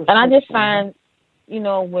with the restrictions. And I just find,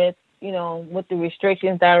 with the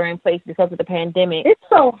restrictions that are in place because of the pandemic, it's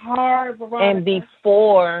so hard, Veronica. And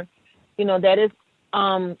before, that is,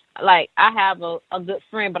 like I have a good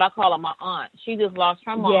friend, but I call her my aunt. She just lost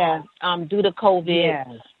her mom due to COVID. Yes.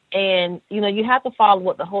 And, you have to follow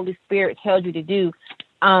what the Holy Spirit tells you to do.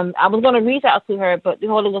 I was going to reach out to her, but the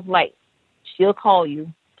Holy was like, she'll call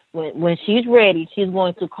you. When she's ready, she's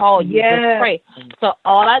going to call you. Yes. Just pray. So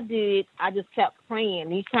all I did, I just kept praying.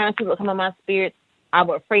 These times people come in my spirit, I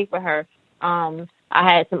would pray for her. I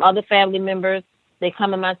had some other family members. They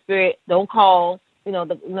come in my spirit. Don't call.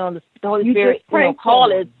 The Holy Spirit,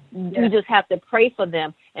 call it. You just have to pray for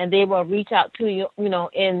them, and they will reach out to you,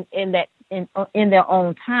 in their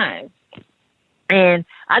own time. And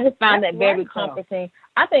I just found that very comforting.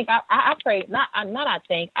 I think I pray.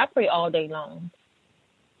 I pray all day long.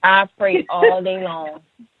 I pray all day long.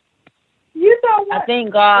 You know what? I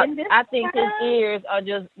think God. I think His ears are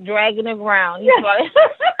just dragging the ground. He's probably,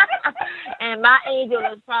 and my angel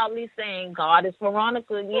is probably saying, "God is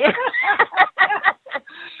Veronica again."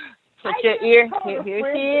 Put your ear. Here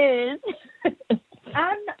she is.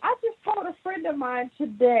 I just told a friend of mine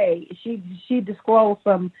today. She disclosed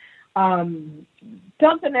something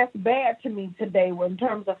that's bad to me today in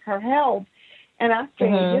terms of her health. And I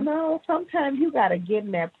said, sometimes you got to get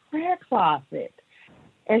in that prayer closet.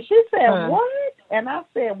 And she said, what? And I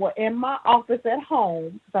said, well, in my office at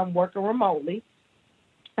home, because I'm working remotely,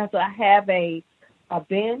 I said, I have a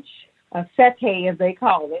bench, a settee as they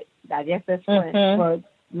call it. I guess that's French for a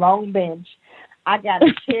long bench. I got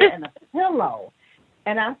a chair and a pillow.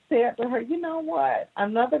 And I said to her, you know what?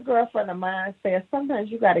 Another girlfriend of mine said, sometimes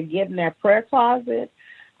you got to get in that prayer closet.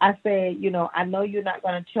 I said, I know you're not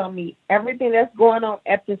going to tell me everything that's going on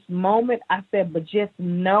at this moment. I said, but just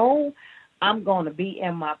know I'm going to be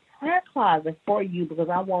in my prayer closet for you because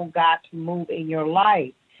I want God to move in your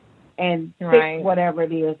life and fix whatever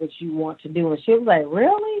it is that you want to do. And she was like,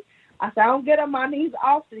 really? I said, I don't get on my knees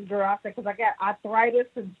often, girl. I said, because I got arthritis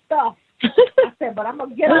and stuff. I said, but I'm going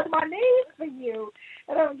to get on my knees for you.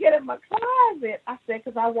 And I'm going to get in my closet. I said,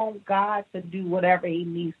 because I want God to do whatever He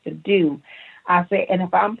needs to do. I said, and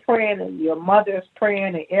if I'm praying and your mother is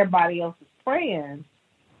praying and everybody else is praying,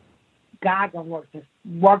 God going to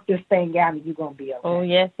work this thing out and you're going to be okay. Oh,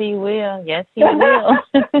 yes, He will. Yes, He will.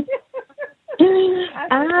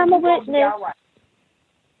 I'm a witness. Right.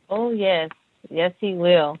 Oh, yes. Yes, He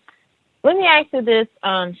will. Let me ask you this,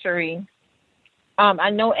 Cherie.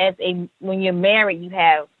 I know when you're married, you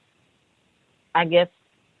have, I guess,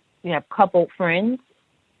 you have couple friends.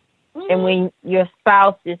 Mm-hmm. And when your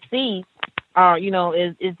spouse is deceased, or,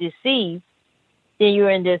 is deceased, then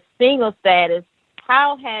you're in this single status.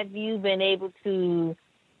 How have you been able to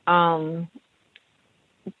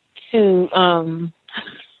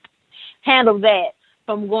handle that?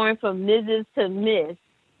 from going from Mrs. to Miss.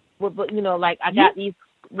 But you know, like I got these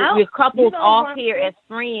we're couples off here as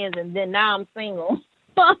friends, and then now I'm single.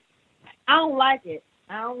 I don't like it.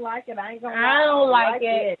 I don't like it. I ain't gonna lie. I don't like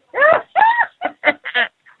it.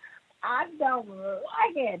 I don't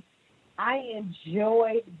like it. I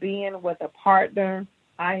enjoyed being with a partner.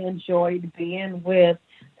 I enjoyed being with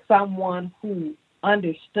someone who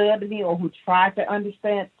understood me or who tried to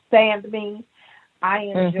understand me. I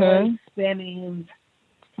enjoyed spending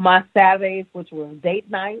my Saturdays, which was date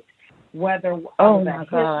night, whether I was at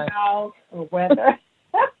his house or whether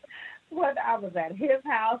I was at his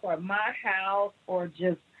house or my house or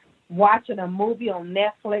just watching a movie on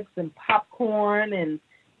Netflix and popcorn and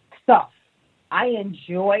stuff. I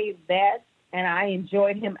enjoyed that, and I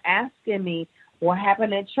enjoyed him asking me, what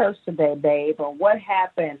happened at church today, babe, or what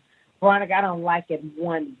happened? Veronica, I don't like it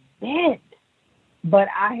one bit. But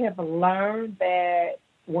I have learned that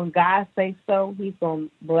when God says so, he's going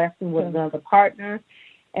to bless me with another partner.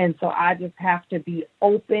 And so I just have to be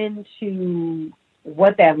open to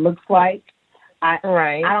what that looks like. I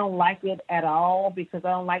don't like it at all because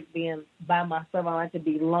I don't like being by myself. I like to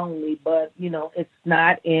be lonely. But, you know, it's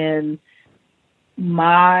not in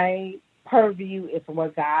my purview. It's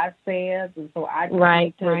what God says. And so I just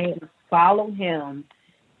need to just follow him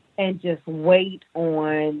and just wait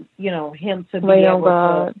on, you know, him to be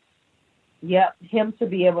able to, him to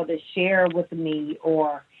be able to share with me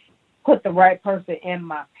or put the right person in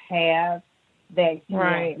my path that he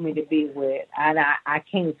wants me to be with. And I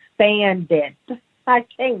can't stand it. I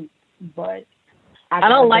can't, but I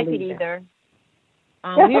don't like it either.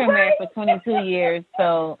 We were married for 22 years,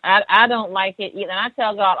 so I don't like it either. And I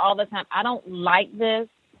tell God all the time, I don't like this,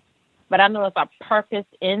 but I know there's a purpose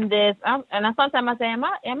in this. And sometimes I say, am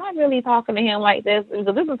I really talking to him like this?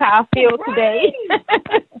 Because this is how I feel today.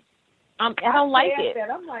 I don't like it.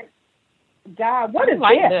 I'm like, God, what is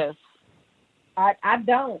this? I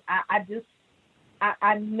don't. I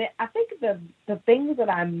think the things that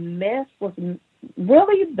I miss was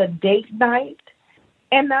really the date night,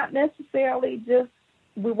 and not necessarily just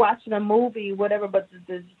we watching a movie, whatever, but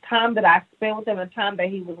the time that I spent with him, the time that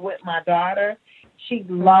he was with my daughter. She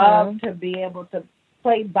loved to be able to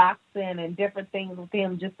play boxing and different things with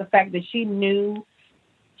him. Just the fact that she knew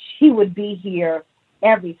he would be here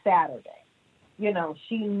every Saturday. You know,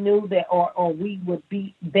 she knew that, or we would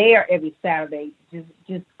be there every Saturday, just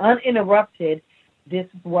uninterrupted. This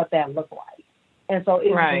is what that looked like. And so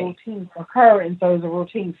it was a routine for her, and so it was a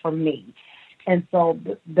routine for me. And so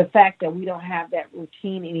the fact that we don't have that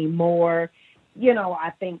routine anymore, you know,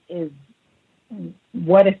 I think is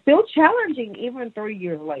what is still challenging even 3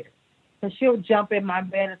 years later. Because she'll jump in my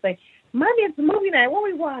bed and say, Monday it's movie night, what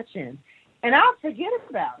are we watching? And I'll forget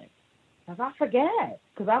about it. Because I forget.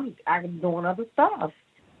 Because I'm doing other stuff.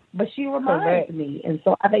 But she reminds me. And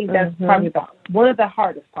so I think that's probably one of the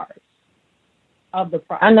hardest parts of the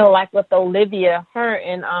process. I know, like with Olivia, her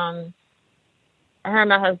and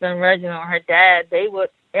my husband Reginald, her dad, they would,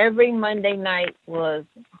 every Monday night was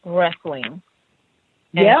wrestling.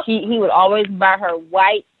 And he would always buy her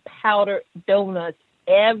white powdered donuts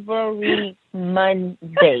every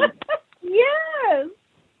Monday. Yes.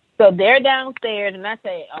 So they're downstairs, and I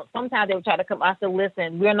say, sometimes they would try to come. I said,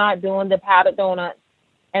 listen, we're not doing the powdered donuts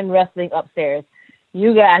and wrestling upstairs.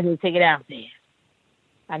 You guys need to take it downstairs.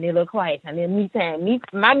 I need a little quiet. I need me time.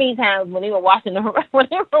 My me time is when they were watching the wrestling.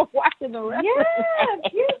 Yes.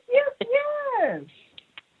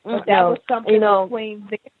 But that was something between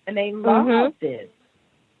them, and they loved it.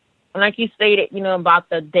 And like you stated, you know, about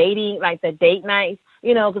the dating, like the date nights,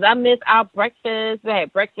 you know, because I miss our breakfast. We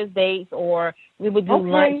had breakfast dates, or we would do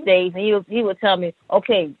lunch dates, and he would tell me,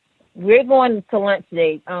 okay, we're going to lunch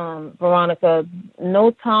date, Veronica.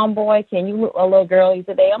 No tomboy. Can you look a little girly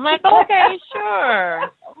today? I'm like, okay, sure.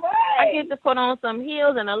 I get to put on some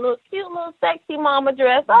heels and a cute little sexy mama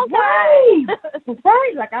dress. Okay.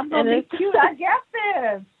 Right. Like, I'm going to be cute. I get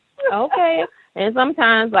this. Okay. And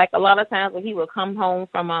sometimes, like a lot of times when he would come home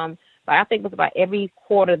from, like I think it was about every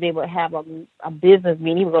quarter they would have a business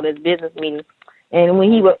meeting. He would go to his business meeting. And when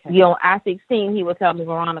he would, on I-16, he would tell me,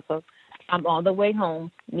 Veronica, I'm on the way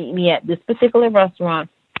home. Meet me at this particular restaurant.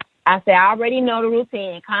 I say, I already know the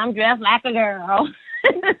routine. Come dressed like a girl.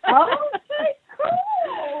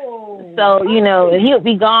 Cool. So, you know, and he'll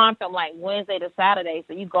be gone from like Wednesday to Saturday.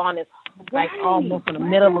 So you gone this like almost in the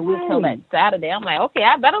middle of the week till that Saturday. I'm like, okay,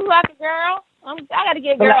 I better look like a girl. I got to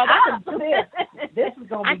get girl. This is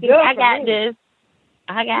going to be good. I got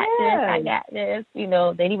this. You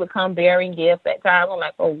know, then he would come bearing gifts at times. I'm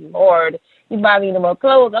like, oh, Lord, you buy me no more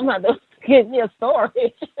clothes. I'm going to get me a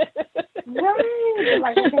storage. Right.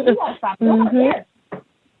 Like, okay, you won't stop doing this.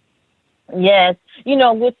 Yes.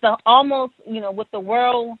 With the almost, with the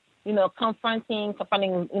world, confronting,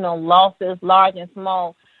 losses, large and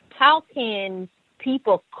small, how can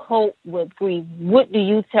people cope with grief? What do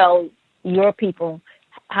you tell your people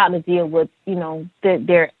how to deal with, what's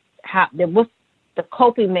the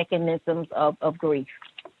coping mechanisms of grief?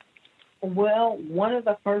 Well, one of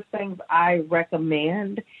the first things I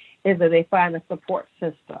recommend is that they find a support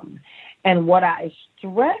system. And what I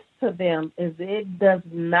stress to them is it does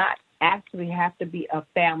not actually have to be a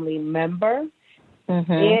family member.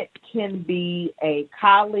 Mm-hmm. It can be a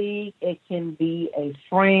colleague. It can be a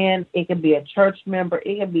friend. It can be a church member.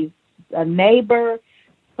 It can be a neighbor,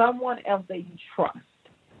 someone else that you trust,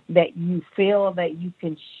 that you feel that you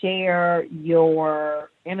can share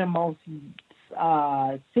your innermost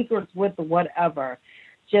secrets with, whatever.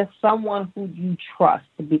 Just someone who you trust,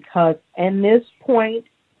 because in this point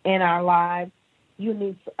in our lives, you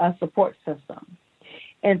need a support system.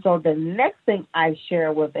 And so the next thing I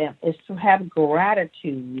share with them is to have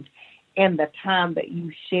gratitude in the time that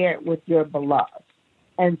you shared with your beloved.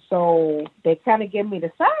 And so they kind of give me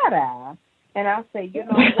the side eye, and I say,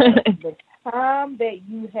 the time that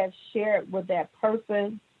you have shared with that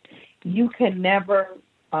person, you can never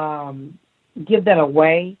give that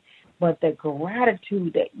away. But the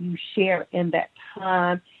gratitude that you share in that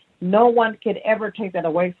time, no one could ever take that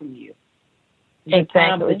away from you. The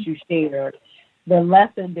time that you shared, the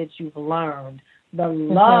lesson that you've learned, the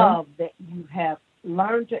love that you have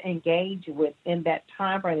learned to engage with in that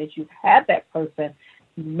time frame that you've had that person,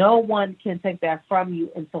 no one can take that from you.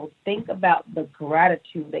 And so think about the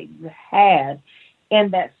gratitude that you had in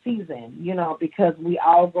that season, because we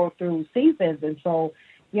all go through seasons. And so,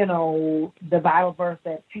 the Bible verse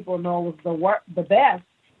that people know is the best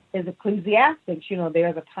is Ecclesiastes.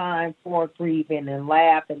 There's a time for grieving and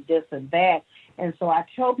laugh and this and that. And so I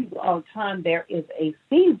tell people all the time there is a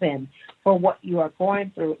season for what you are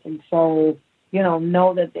going through. And so,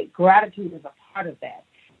 know that the gratitude is a part of that.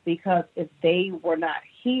 Because if they were not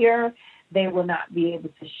here, they will not be able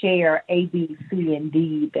to share A, B, C, and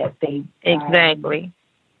D that they that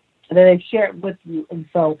they've shared with you. And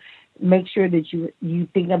so make sure that you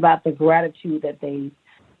think about the gratitude that they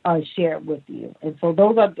shared with you. And so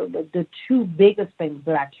those are the two biggest things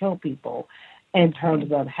that I tell people in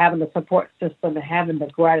terms of having the support system and having the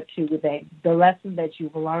gratitude that the lesson that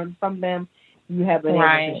you've learned from them, you have been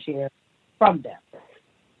able to share from them.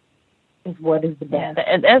 Is what is the best.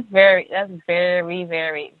 Yeah, that's very,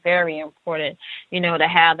 very, very important, to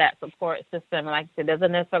have that support system. Like I said, it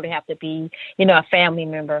doesn't necessarily have to be, a family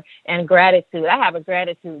member. And gratitude, I have a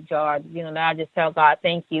gratitude jar, that I just tell God,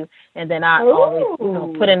 thank you. And then I always,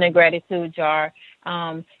 put in the gratitude jar,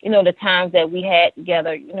 the times that we had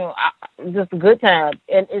together, just a good time.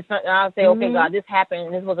 And I'll say, okay, God, this happened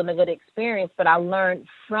and this wasn't a good experience, but I learned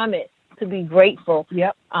from it to be grateful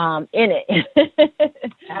in it.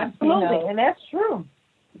 Absolutely. And that's true.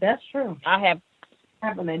 That's true. I have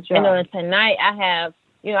and tonight I have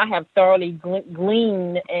thoroughly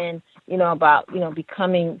gleaned and about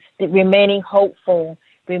remaining hopeful,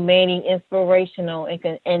 remaining inspirational,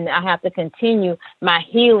 and I have to continue my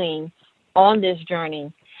healing on this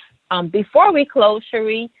journey. Before we close,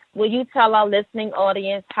 Cherie, will you tell our listening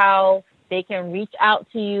audience how they can reach out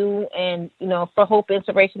to you and, for hope,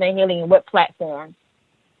 inspiration, and healing, and what platform?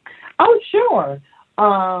 Oh, sure.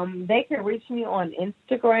 They can reach me on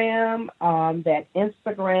Instagram, that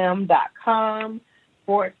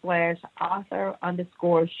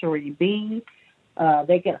Instagram.com/author_Cherie B.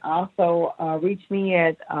 They can also reach me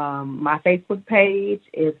at my Facebook page.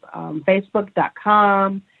 It's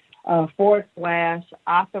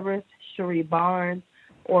facebook.com/authoress Cherie Barnes.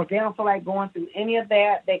 Or if they don't feel like going through any of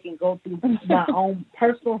that, they can go through my own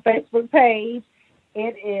personal Facebook page.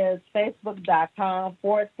 It is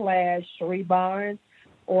facebook.com/Cherie Barnes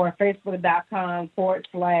or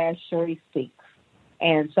facebook.com/Cherie Speaks.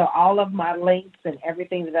 And so all of my links and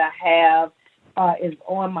everything that I have is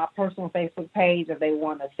on my personal Facebook page. If they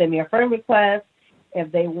want to send me a friend request,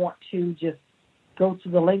 if they want to just go to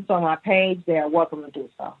the links on my page, they are welcome to do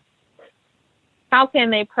so. How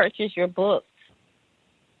can they purchase your book?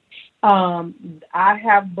 I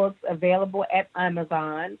have books available at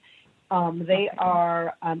Amazon. They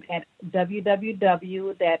are at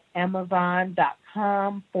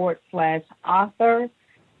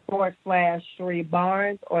www.amazon.com/author/Cherie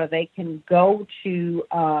Barnes, or they can go to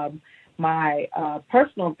my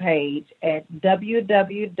personal page at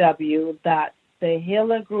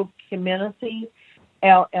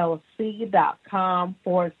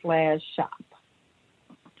www.thehealergroupcommunityllc.com/shop.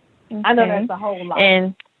 Okay. I know that's a whole lot.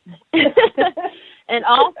 And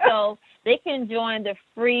also, they can join the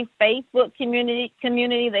free Facebook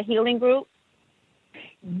community, the healing group.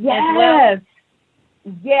 Yes.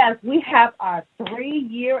 Yes, we have our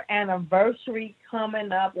 3-year anniversary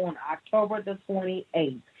coming up on October the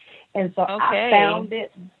 28th. And so I founded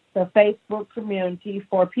the Facebook community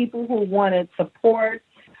for people who wanted support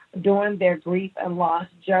during their grief and loss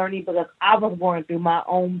journey, because I was going through my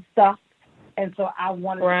own stuff. And so I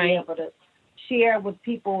wanted to be able to share with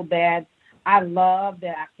people that I love,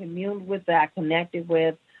 that I communed with, that I connected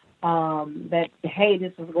with, that, hey,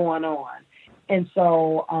 this is going on. And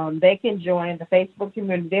so they can join the Facebook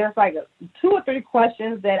community. There's like 2 or 3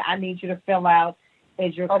 questions that I need you to fill out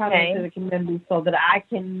as you're coming to the community, so that I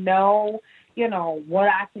can know, what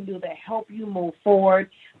I can do to help you move forward.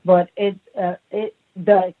 But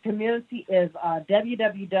the community is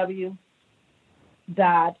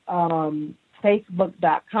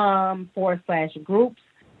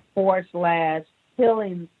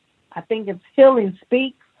www.facebook.com/groups/healing. I think it's Healing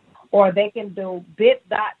Speaks, or they can do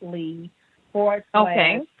bit.ly/Healing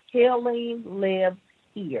Lives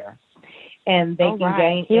Here. And they can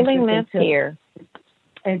gain Healing Lives Here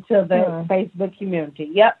into the Facebook community.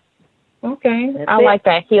 Yep. Okay. I like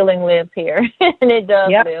that. Healing Lives Here. And it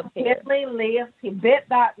does live here. Healing Lives Here.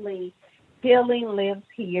 Bit.ly. Healing Lives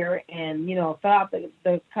Here. And, fill out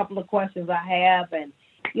the couple of questions I have, and,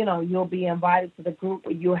 you'll be invited to the group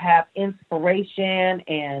where you'll have inspiration,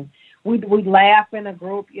 and we laugh in a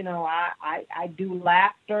group. I do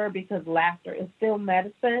laughter, because laughter is still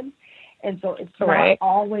medicine. And so it's not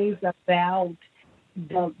always about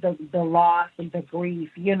the loss and the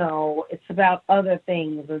grief. It's about other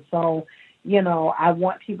things. And so, I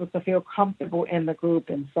want people to feel comfortable in the group.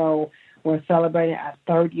 And so we're celebrating our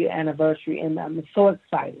 3rd-year anniversary, and I'm so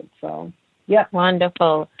excited. So,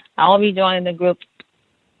 wonderful. I'll be joining the group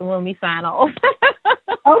when we sign off.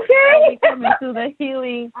 Okay. I'll be coming to the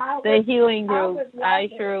healing group. I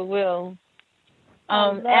sure will.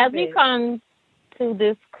 As we come to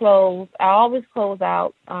this close, I always close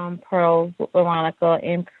out Pearls with Veronica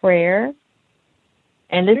in prayer.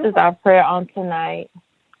 And this is our prayer on tonight.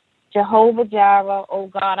 Jehovah Jireh, O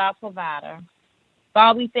God, our provider.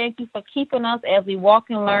 God, we thank you for keeping us as we walk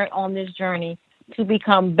and learn on this journey to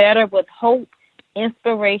become better with hope,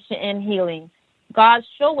 inspiration, and healing. God,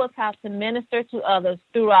 show us how to minister to others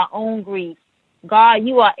through our own grief. God,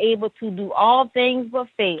 you are able to do all things but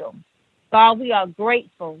fail. God, we are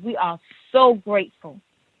grateful. We are so grateful.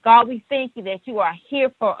 God, we thank you that you are here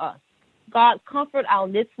for us. God, comfort our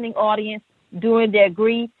listening audience during their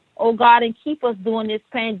grief. Oh, God, and keep us during this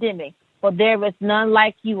pandemic. For there is none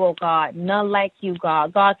like you, oh, God. None like you,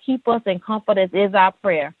 God. God, keep us and comfort us is our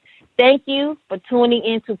prayer. Thank you for tuning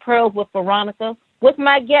in to Pearls with Veronica with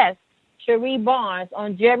my guest, Cherie Barnes,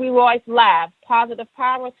 on Jerry Royce Live, Positive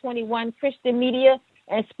Power 21 Christian Media,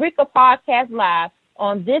 and Spreaker Podcast Live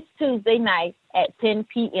on this Tuesday night at 10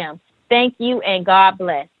 p.m. Thank you, and God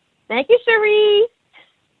bless. Thank you, Cherie.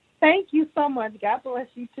 Thank you so much. God bless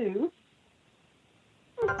you, too.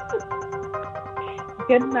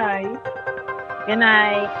 Good night. Good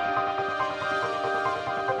night.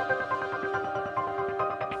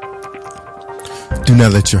 Do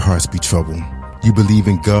not let your hearts be troubled. You believe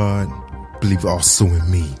in God, believe also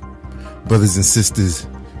in me. Brothers and sisters,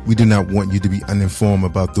 we do not want you to be uninformed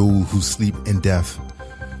about those who sleep in death,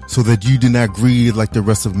 so that you do not grieve like the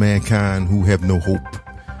rest of mankind who have no hope.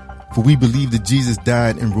 For we believe that Jesus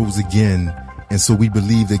died and rose again, and so we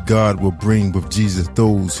believe that God will bring with Jesus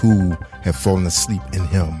those who have fallen asleep in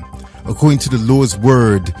him. According to the Lord's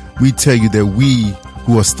word, we tell you that we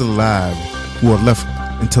who are still alive, who are left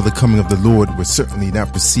until the coming of the Lord, will certainly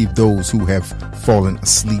not perceive those who have fallen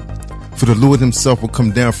asleep. For the Lord himself will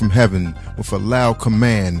come down from heaven with a loud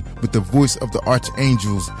command, with the voice of the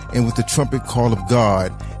archangels, and with the trumpet call of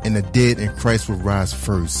God, and the dead in Christ will rise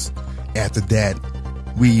first. After that,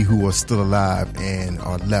 we who are still alive and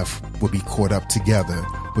are left will be caught up together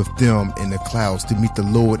with them in the clouds to meet the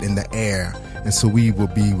Lord in the air, and so we will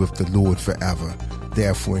be with the Lord forever.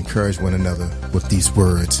 Therefore, encourage one another with these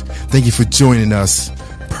words. Thank you for joining us,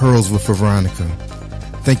 Pearls with Veronica.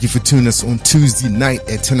 Thank you for tuning us on Tuesday night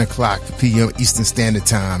at 10 o'clock p.m. Eastern Standard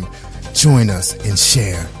Time. Join us and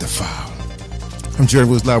share the file. I'm Jerry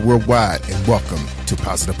Royce Live Worldwide, and welcome to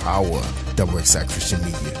Positive Power, XXI Christian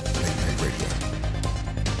Media, Radio.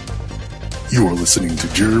 You are listening to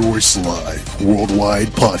Jerry Royce Live Worldwide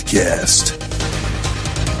Podcast.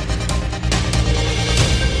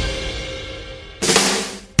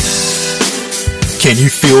 Can you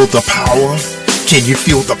feel the power? Can you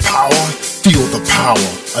feel the power? Feel the power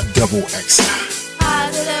of XXI.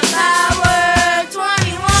 Positive Power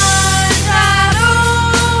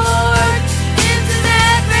 21.org.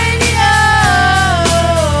 Internet radio.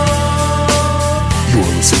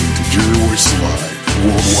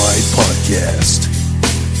 guest.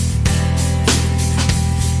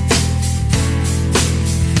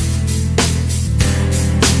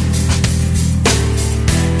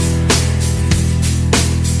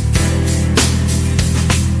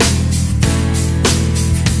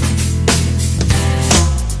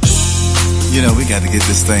 You know, we got to get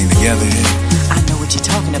this thing together here. I know what you're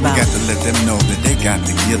talking about. We got to let them know that they got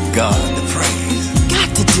to give God the praise.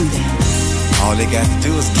 Got to do that. All they got to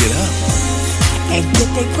do is get up. And get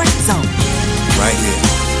their praise on. Right here.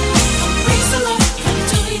 Come praise the Lord, come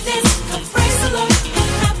do this. Come praise the Lord, and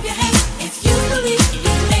clap your hands. If you believe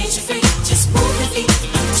He made you free, just move your feet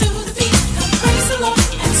to the beat. Come praise the Lord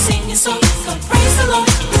and sing your song. Come praise the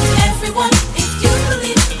Lord, everyone. If you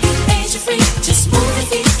believe He made you free, just move your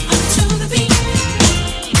feet to the beat.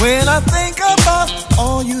 When I think about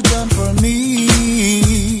all you done for me,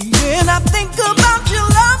 When I think about your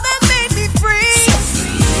love that made me free,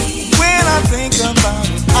 when I think about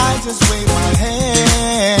it, I just wave my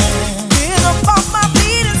hand. get up off my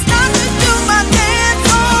feet and start to do my dance.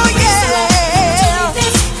 Oh yeah.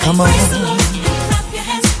 Come on, Praise the Lord and clap your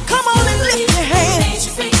hands. Come on and lift your He hands. made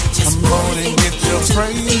you free, just come move on your and feet get your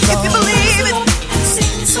praise If you on. believe it, and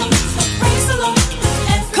sing your song. Come praise the Lord,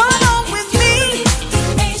 everyone. come on with me.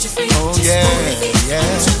 Oh yeah, yeah.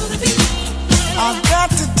 I've got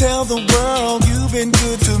to tell the world you've been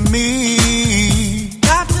good to me.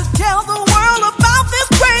 Got to tell the world about this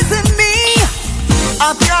praise in me.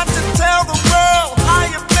 I've got to tell the world how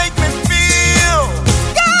you make me feel.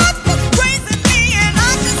 God was praising me and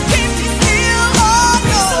I just can't be still. Oh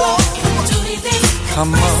no.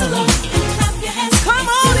 Come on, Come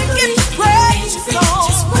on and get your praise on.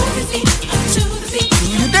 do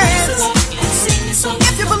you dance?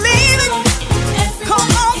 If you believe it, come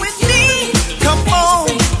on with me. Come on,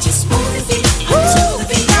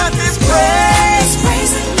 got this praise,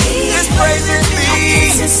 this praising me.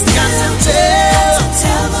 Got to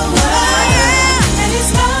tell the world that His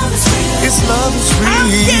love is real. His love is How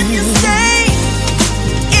can you real. stay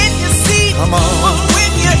in your seat? Come on.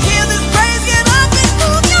 When you hear this praise, get up and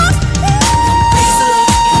move your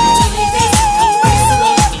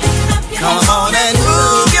Come on and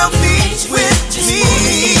move your feet with me.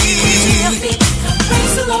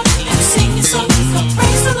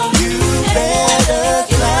 You better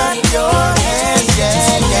clap your hands,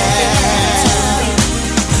 yeah, yeah.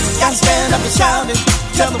 Gotta stand up and shout it,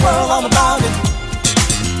 tell the world all about it.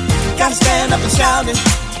 Gotta stand up and shout it,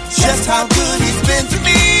 just how good He's been to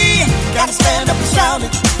me. Gotta stand up and shout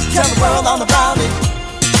it, tell the world all about it.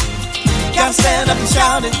 Gotta stand up and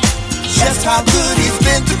shout it, just how good He's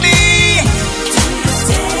been to me.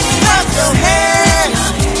 Clap your hands,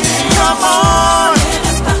 come on.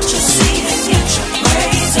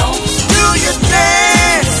 Do your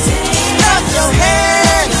dance, clap your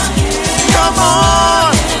hands, come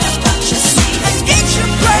on. Get your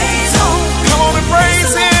praise on. Come on and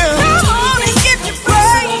praise Him. Come on and get your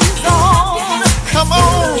praise on. Come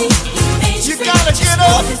on, you gotta get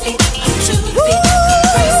up.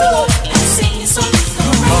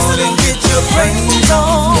 Come on and get your praise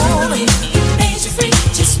on.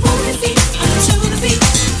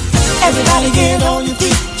 Everybody get on your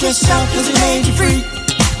feet, just shout 'cause He made you free.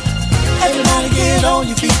 Everybody get on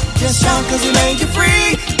your feet, just shout 'cause He made you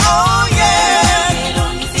free. Oh yeah.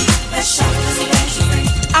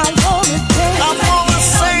 I wanna dance. I wanna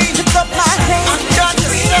sing. Lift up my hands. I got to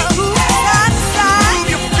shout. Move side to side. Move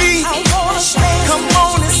your feet. I wanna dance. Come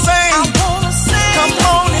on and sing. I wanna sing. Come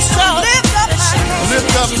on and shout. Lift up my hands.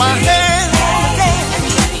 Lift up my hands.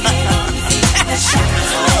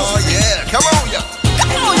 Oh yeah, come on y'all.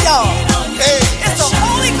 Come on, y'all. Hey, It's the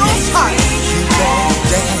Holy Ghost party. you better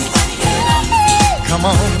dance. Come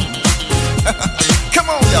on. Come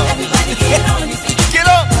on y'all. Get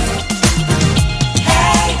up.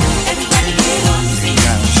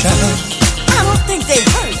 Shout. I don't think they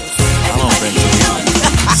heard us. I don't think so.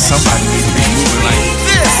 Somebody needs to be moving like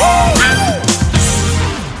this.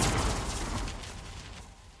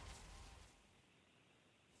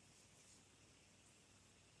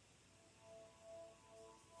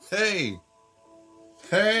 Hey.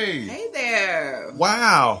 Hey. Hey there.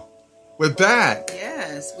 Wow. We're back.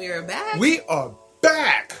 Yes, we are back. We are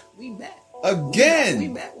back. We back. Again. We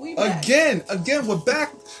back. We back. Again, we're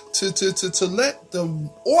back to let the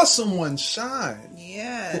awesome one shine.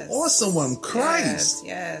 Yes. The awesome one, Christ.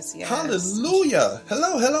 Yes. Hallelujah.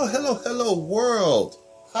 Hello, world.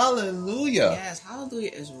 Hallelujah. Yes,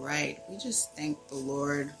 hallelujah is right. We just thank the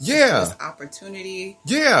Lord Yeah. for this opportunity.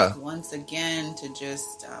 Yeah. Once again to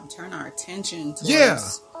just turn our attention towards Yeah.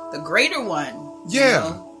 the greater one. you Yeah.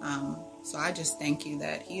 know? So I just thank you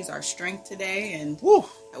that He's our strength today and Woo.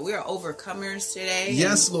 that we are overcomers today.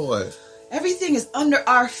 Yes, and, Lord. Everything is under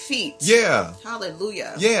our feet. Yeah.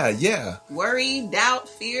 Hallelujah. Yeah. Worry, doubt,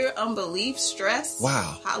 fear, unbelief, stress.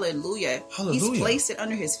 Wow. Hallelujah. Hallelujah. He's placed it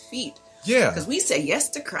under his feet. Yeah. Because we say yes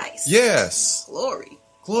to Christ. Yes. Glory.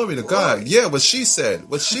 Glory to God. Yeah, what she said.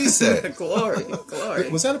 Glory.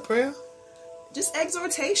 Was that a prayer? Just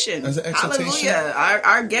exhortation. As an exhortation? Hallelujah.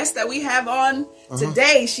 Our guest that we have on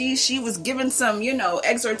today, she was given some,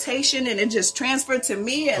 exhortation, and it just transferred to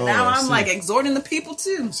me, and now I'm like exhorting the people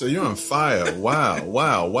too. So you're on fire.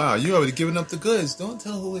 Wow. You already giving up the goods. Don't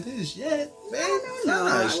tell who it is yet, man. No,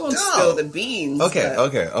 I won't spill the beans. Okay.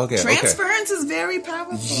 Transference is very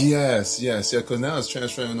powerful. Yes, because now it's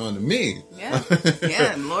transferring on to me.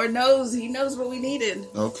 Yeah. Lord knows, He knows what we needed.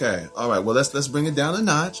 Okay, all right. Well, let's bring it down a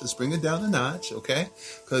notch. Okay?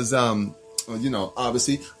 Because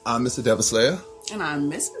obviously I'm Mr. Devil Slayer. And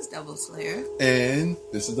I'm Mrs. Devil Slayer. And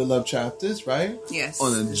this is the Love Chapters, right? Yes.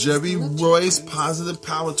 On the Cherie Royce Positive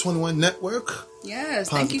Power 21 Network. Yes.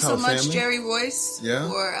 Positive Thank you so Power much, family. Cherie Royce, Yeah.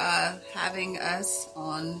 for having us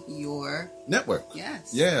on your network.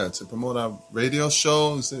 Yes. Yeah, to promote our radio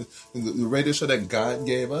show. It's the radio show that God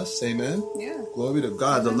gave us. Amen. Yeah. Glory to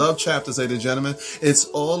God. The Love Chapters, ladies and gentlemen. It's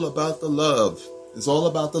all about the love. It's all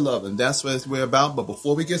about the love. And that's what we're about. But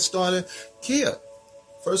before we get started, Kia,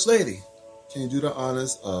 First Lady, can you do the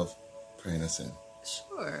honors of praying us in?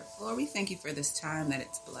 Sure. Lord, we thank you for this time that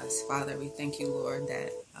it's blessed. Father, we thank you, Lord,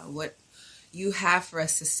 that what you have for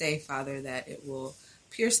us to say, Father, that it will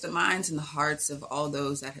pierce the minds and the hearts of all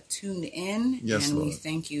those that have tuned in. Yes, and Lord. we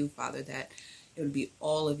thank you, Father, that it would be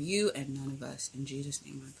all of you and none of us. In Jesus'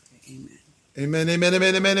 name I pray. Amen. Amen.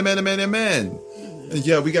 And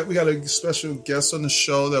yeah, we got a special guest on the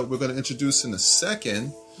show that we're going to introduce in a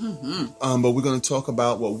second. But we're going to talk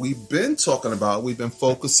about what we've been talking about. We've been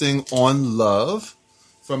focusing on love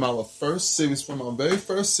from our very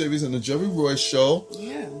first series on the Cherie Royce Show.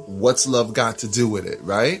 Yeah. What's love got to do with it,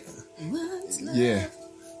 right? What's love? Yeah.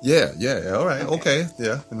 All right. Okay.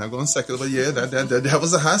 Yeah. We're not going secular, but yeah, that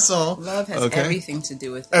was a hot song. Love has everything to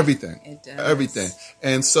do with it. Everything. It does. Everything.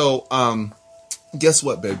 And so, guess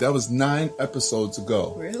what, babe? That was 9 episodes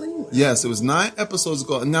ago. Really? Wow. Yes, it was 9 episodes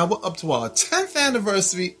ago. And now we're up to our 10th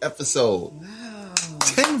anniversary episode. Wow.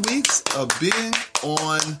 10 weeks of being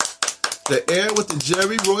on the air with the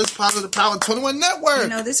Cherie Royce Positive Power 21 Network.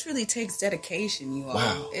 This really takes dedication, you all.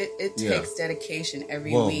 Wow. It takes dedication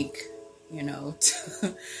every week,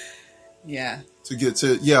 Yeah. To get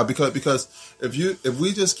to, because if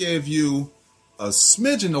we just gave you a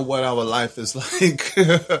smidgen of what our life is like,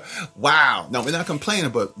 wow. No, we're not complaining,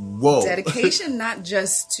 but whoa. Dedication not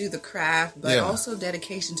just to the craft, but Yeah. also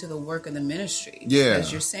dedication to the work of the ministry. Yeah.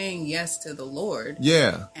 Because you're saying yes to the Lord.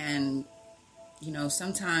 Yeah. And,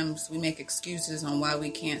 sometimes we make excuses on why we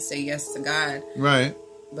can't say yes to God. Right.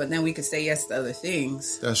 But then we could say yes to other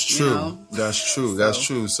things. That's true. That's true. That's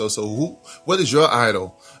true. So what is your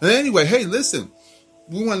idol? And anyway, hey, listen,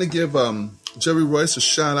 we want to give Cherie Royce a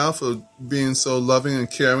shout out for being so loving and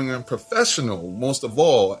caring and professional, most of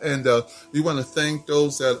all. And we want to thank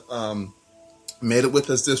those that made it with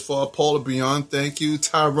us this far. Paula Beyond, thank you.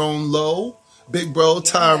 Tyrone Lowe, big bro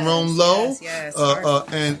Tyrone Lowe, yes.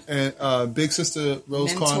 and big sister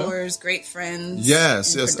Rose Carter. Mentors, great friends.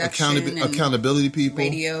 Yes, in accountability people.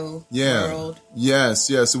 Radio world. Yes.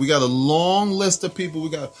 So we got a long list of people. We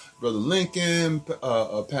got Brother Lincoln,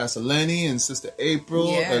 Pastor Lenny, and Sister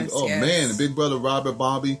April. Yes, and man, the big brother Robert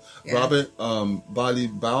Bobby Bowden.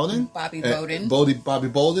 Bobby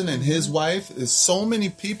Bolden and his wife. There's so many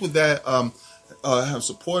people that have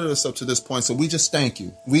supported us up to this point. So we just thank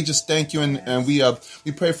you. And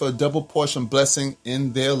we pray for a double portion blessing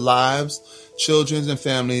in their lives, children's and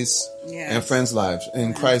families, and friends' lives.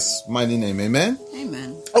 In Christ's mighty name. Amen.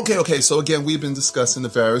 Amen. Okay. So again, we've been discussing the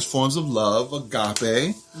various forms of love: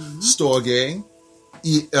 agape, storge,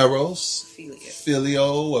 eros,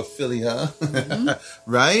 filio or philia,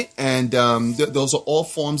 right? And those are all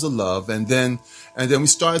forms of love. And then we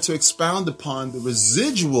started to expound upon the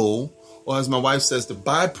residual, or as my wife says, the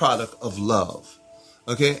byproduct of love.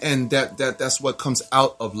 Okay, and that's what comes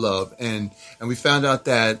out of love. And we found out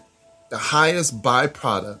that the highest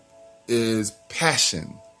byproduct is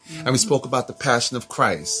passion. And we spoke about the passion of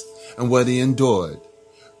Christ and what he endured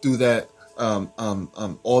through that,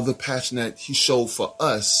 all the passion that he showed for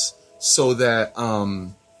us, so that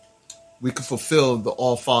we could fulfill the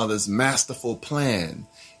All-Father's masterful plan.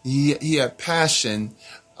 He had passion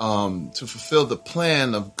to fulfill the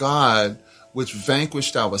plan of God, which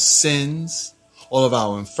vanquished our sins, all of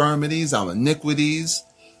our infirmities, our iniquities,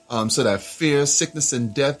 so that fear, sickness,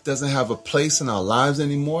 and death doesn't have a place in our lives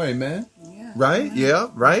anymore. Amen. Yeah. Right? Amen. Yeah.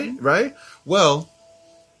 Right. Right. Well,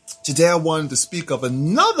 Today I wanted to speak of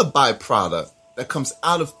another byproduct that comes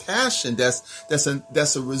out of passion.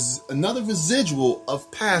 Another residual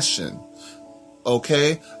of passion.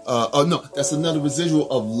 Okay, that's another residual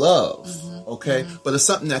of love. Okay, but it's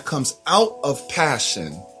something that comes out of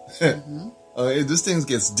passion. This thing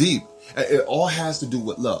gets deep. It all has to do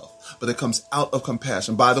with love, but it comes out of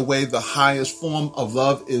compassion. By the way, the highest form of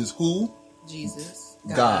love is who? Jesus.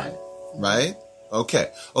 God. Right?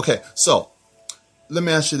 Okay. So let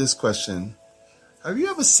me ask you this question. Have you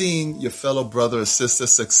ever seen your fellow brother or sister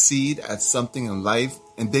succeed at something in life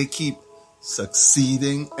and they keep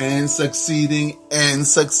succeeding and succeeding and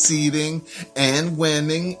succeeding and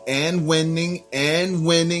winning and winning and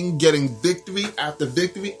winning, getting victory after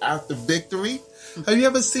victory after victory? Have you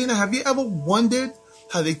ever seen it? Have you ever wondered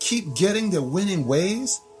how they keep getting their winning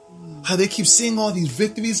ways? How they keep seeing all these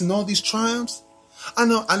victories and all these triumphs? I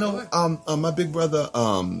know. My big brother,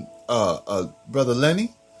 brother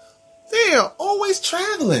Lenny, they are always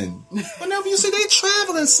traveling. Whenever you see they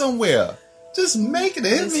traveling somewhere, just making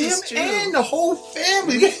it. Him and the whole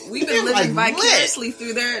family. We've been living vicariously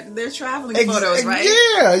through their traveling photos, right?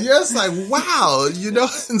 Yeah, it's like, wow,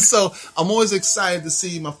 And so I'm always excited to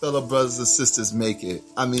see my fellow brothers and sisters make it.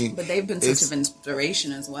 I mean, but they've been such an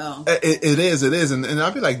inspiration as well. It is, and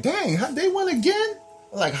I'll be like, dang, they won again.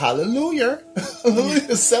 Like, hallelujah.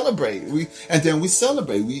 Celebrate. We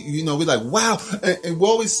celebrate. We're like, wow. And we're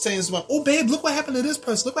always saying, oh, babe, look what happened to this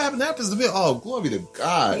person. Look what happened to that person. Oh, glory to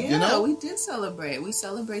God. Yeah, we did celebrate. We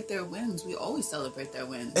celebrate their wins. We always celebrate their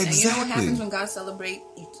wins. Exactly. And you know what happens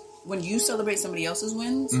when you celebrate somebody else's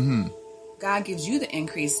wins? God gives you the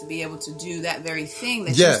increase to be able to do that very thing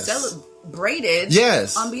that you celebrated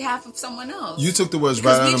on behalf of someone else. You took the words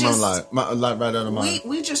right out of my life, right out of mine.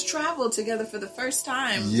 We just traveled together for the first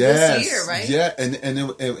time this year, right? Yeah, and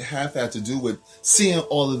it half had to do with seeing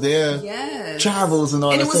all of their travels and all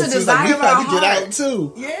that. And it was a desire we of our had to get heart. out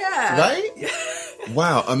too. Yeah. Right?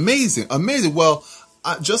 Wow, amazing. Well,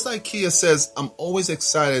 just like Kia says, I'm always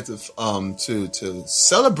excited to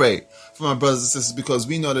celebrate for my brothers and sisters because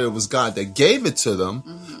we know that it was God that gave it to them.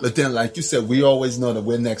 But then, like you said, we always know that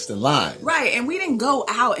we're next in line. Right, and we didn't go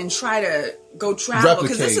out and try to go travel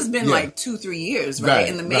because this has been like 2-3 years, right?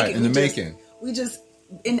 In the making. Right, in the making. We just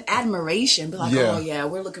in admiration, be like, oh yeah,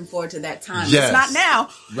 we're looking forward to that time. Yes. It's not now,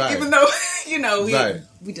 even though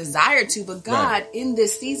we desire to. But God, in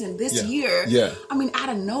this season, this year, I mean, out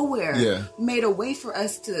of nowhere, made a way for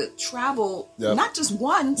us to travel, not just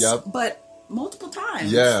once, but multiple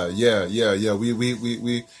times. Yeah.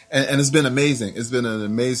 We and it's been amazing. It's been an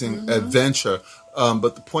amazing adventure.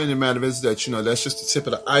 But the point of the matter is that, that's just the tip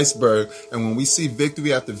of the iceberg. And when we see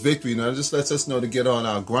victory after victory, it just lets us know to get on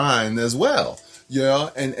our grind as well.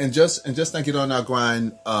 And just not get on our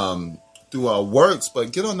grind through our works,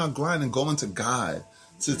 but get on our grind and go into God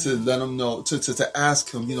to let him know, to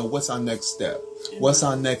ask him, what's our next step? What's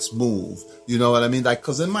our next move? You know what I mean? Like,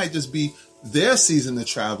 because it might just be their season to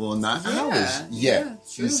travel and not ours yet.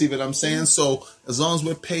 You see what I'm saying? So as long as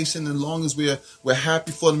we're patient, as long as we're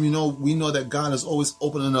happy for them, we know that God is always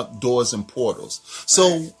opening up doors and portals.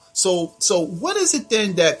 So what is it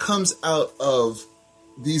then that comes out of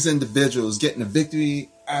these individuals getting a victory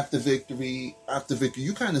after victory after victory?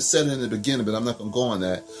 You kind of said it in the beginning, but I'm not going to go on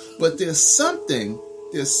that. But there's something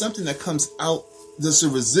that comes out. There's a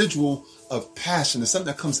residual of passion. There's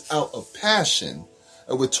something that comes out of passion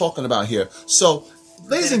that we're talking about here. So,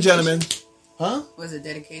 ladies and gentlemen, Was it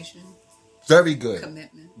dedication? Very good.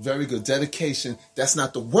 Commitment. Very good. Dedication. That's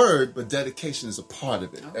not the word, but dedication is a part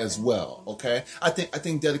of it as well. Okay. I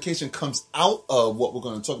think dedication comes out of what we're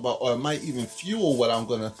going to talk about, or it might even fuel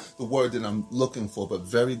the word that I'm looking for. But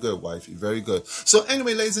very good, wifey. Very good. So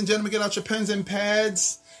anyway, ladies and gentlemen, get out your pens and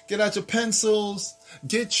pads. Get out your pencils.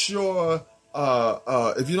 Get your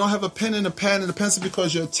if you don't have a pen and a pad and a pencil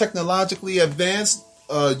because you're technologically advanced,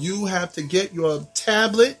 you have to get your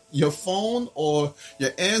tablet, your phone, or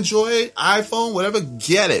your Android, iPhone, whatever,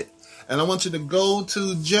 get it. And I want you to go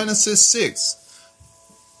to Genesis 6.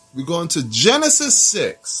 We're going to Genesis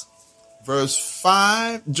 6, verse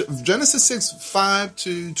 5, Genesis 6, 5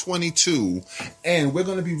 to 22. And we're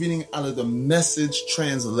going to be reading out of the Message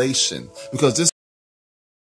translation because this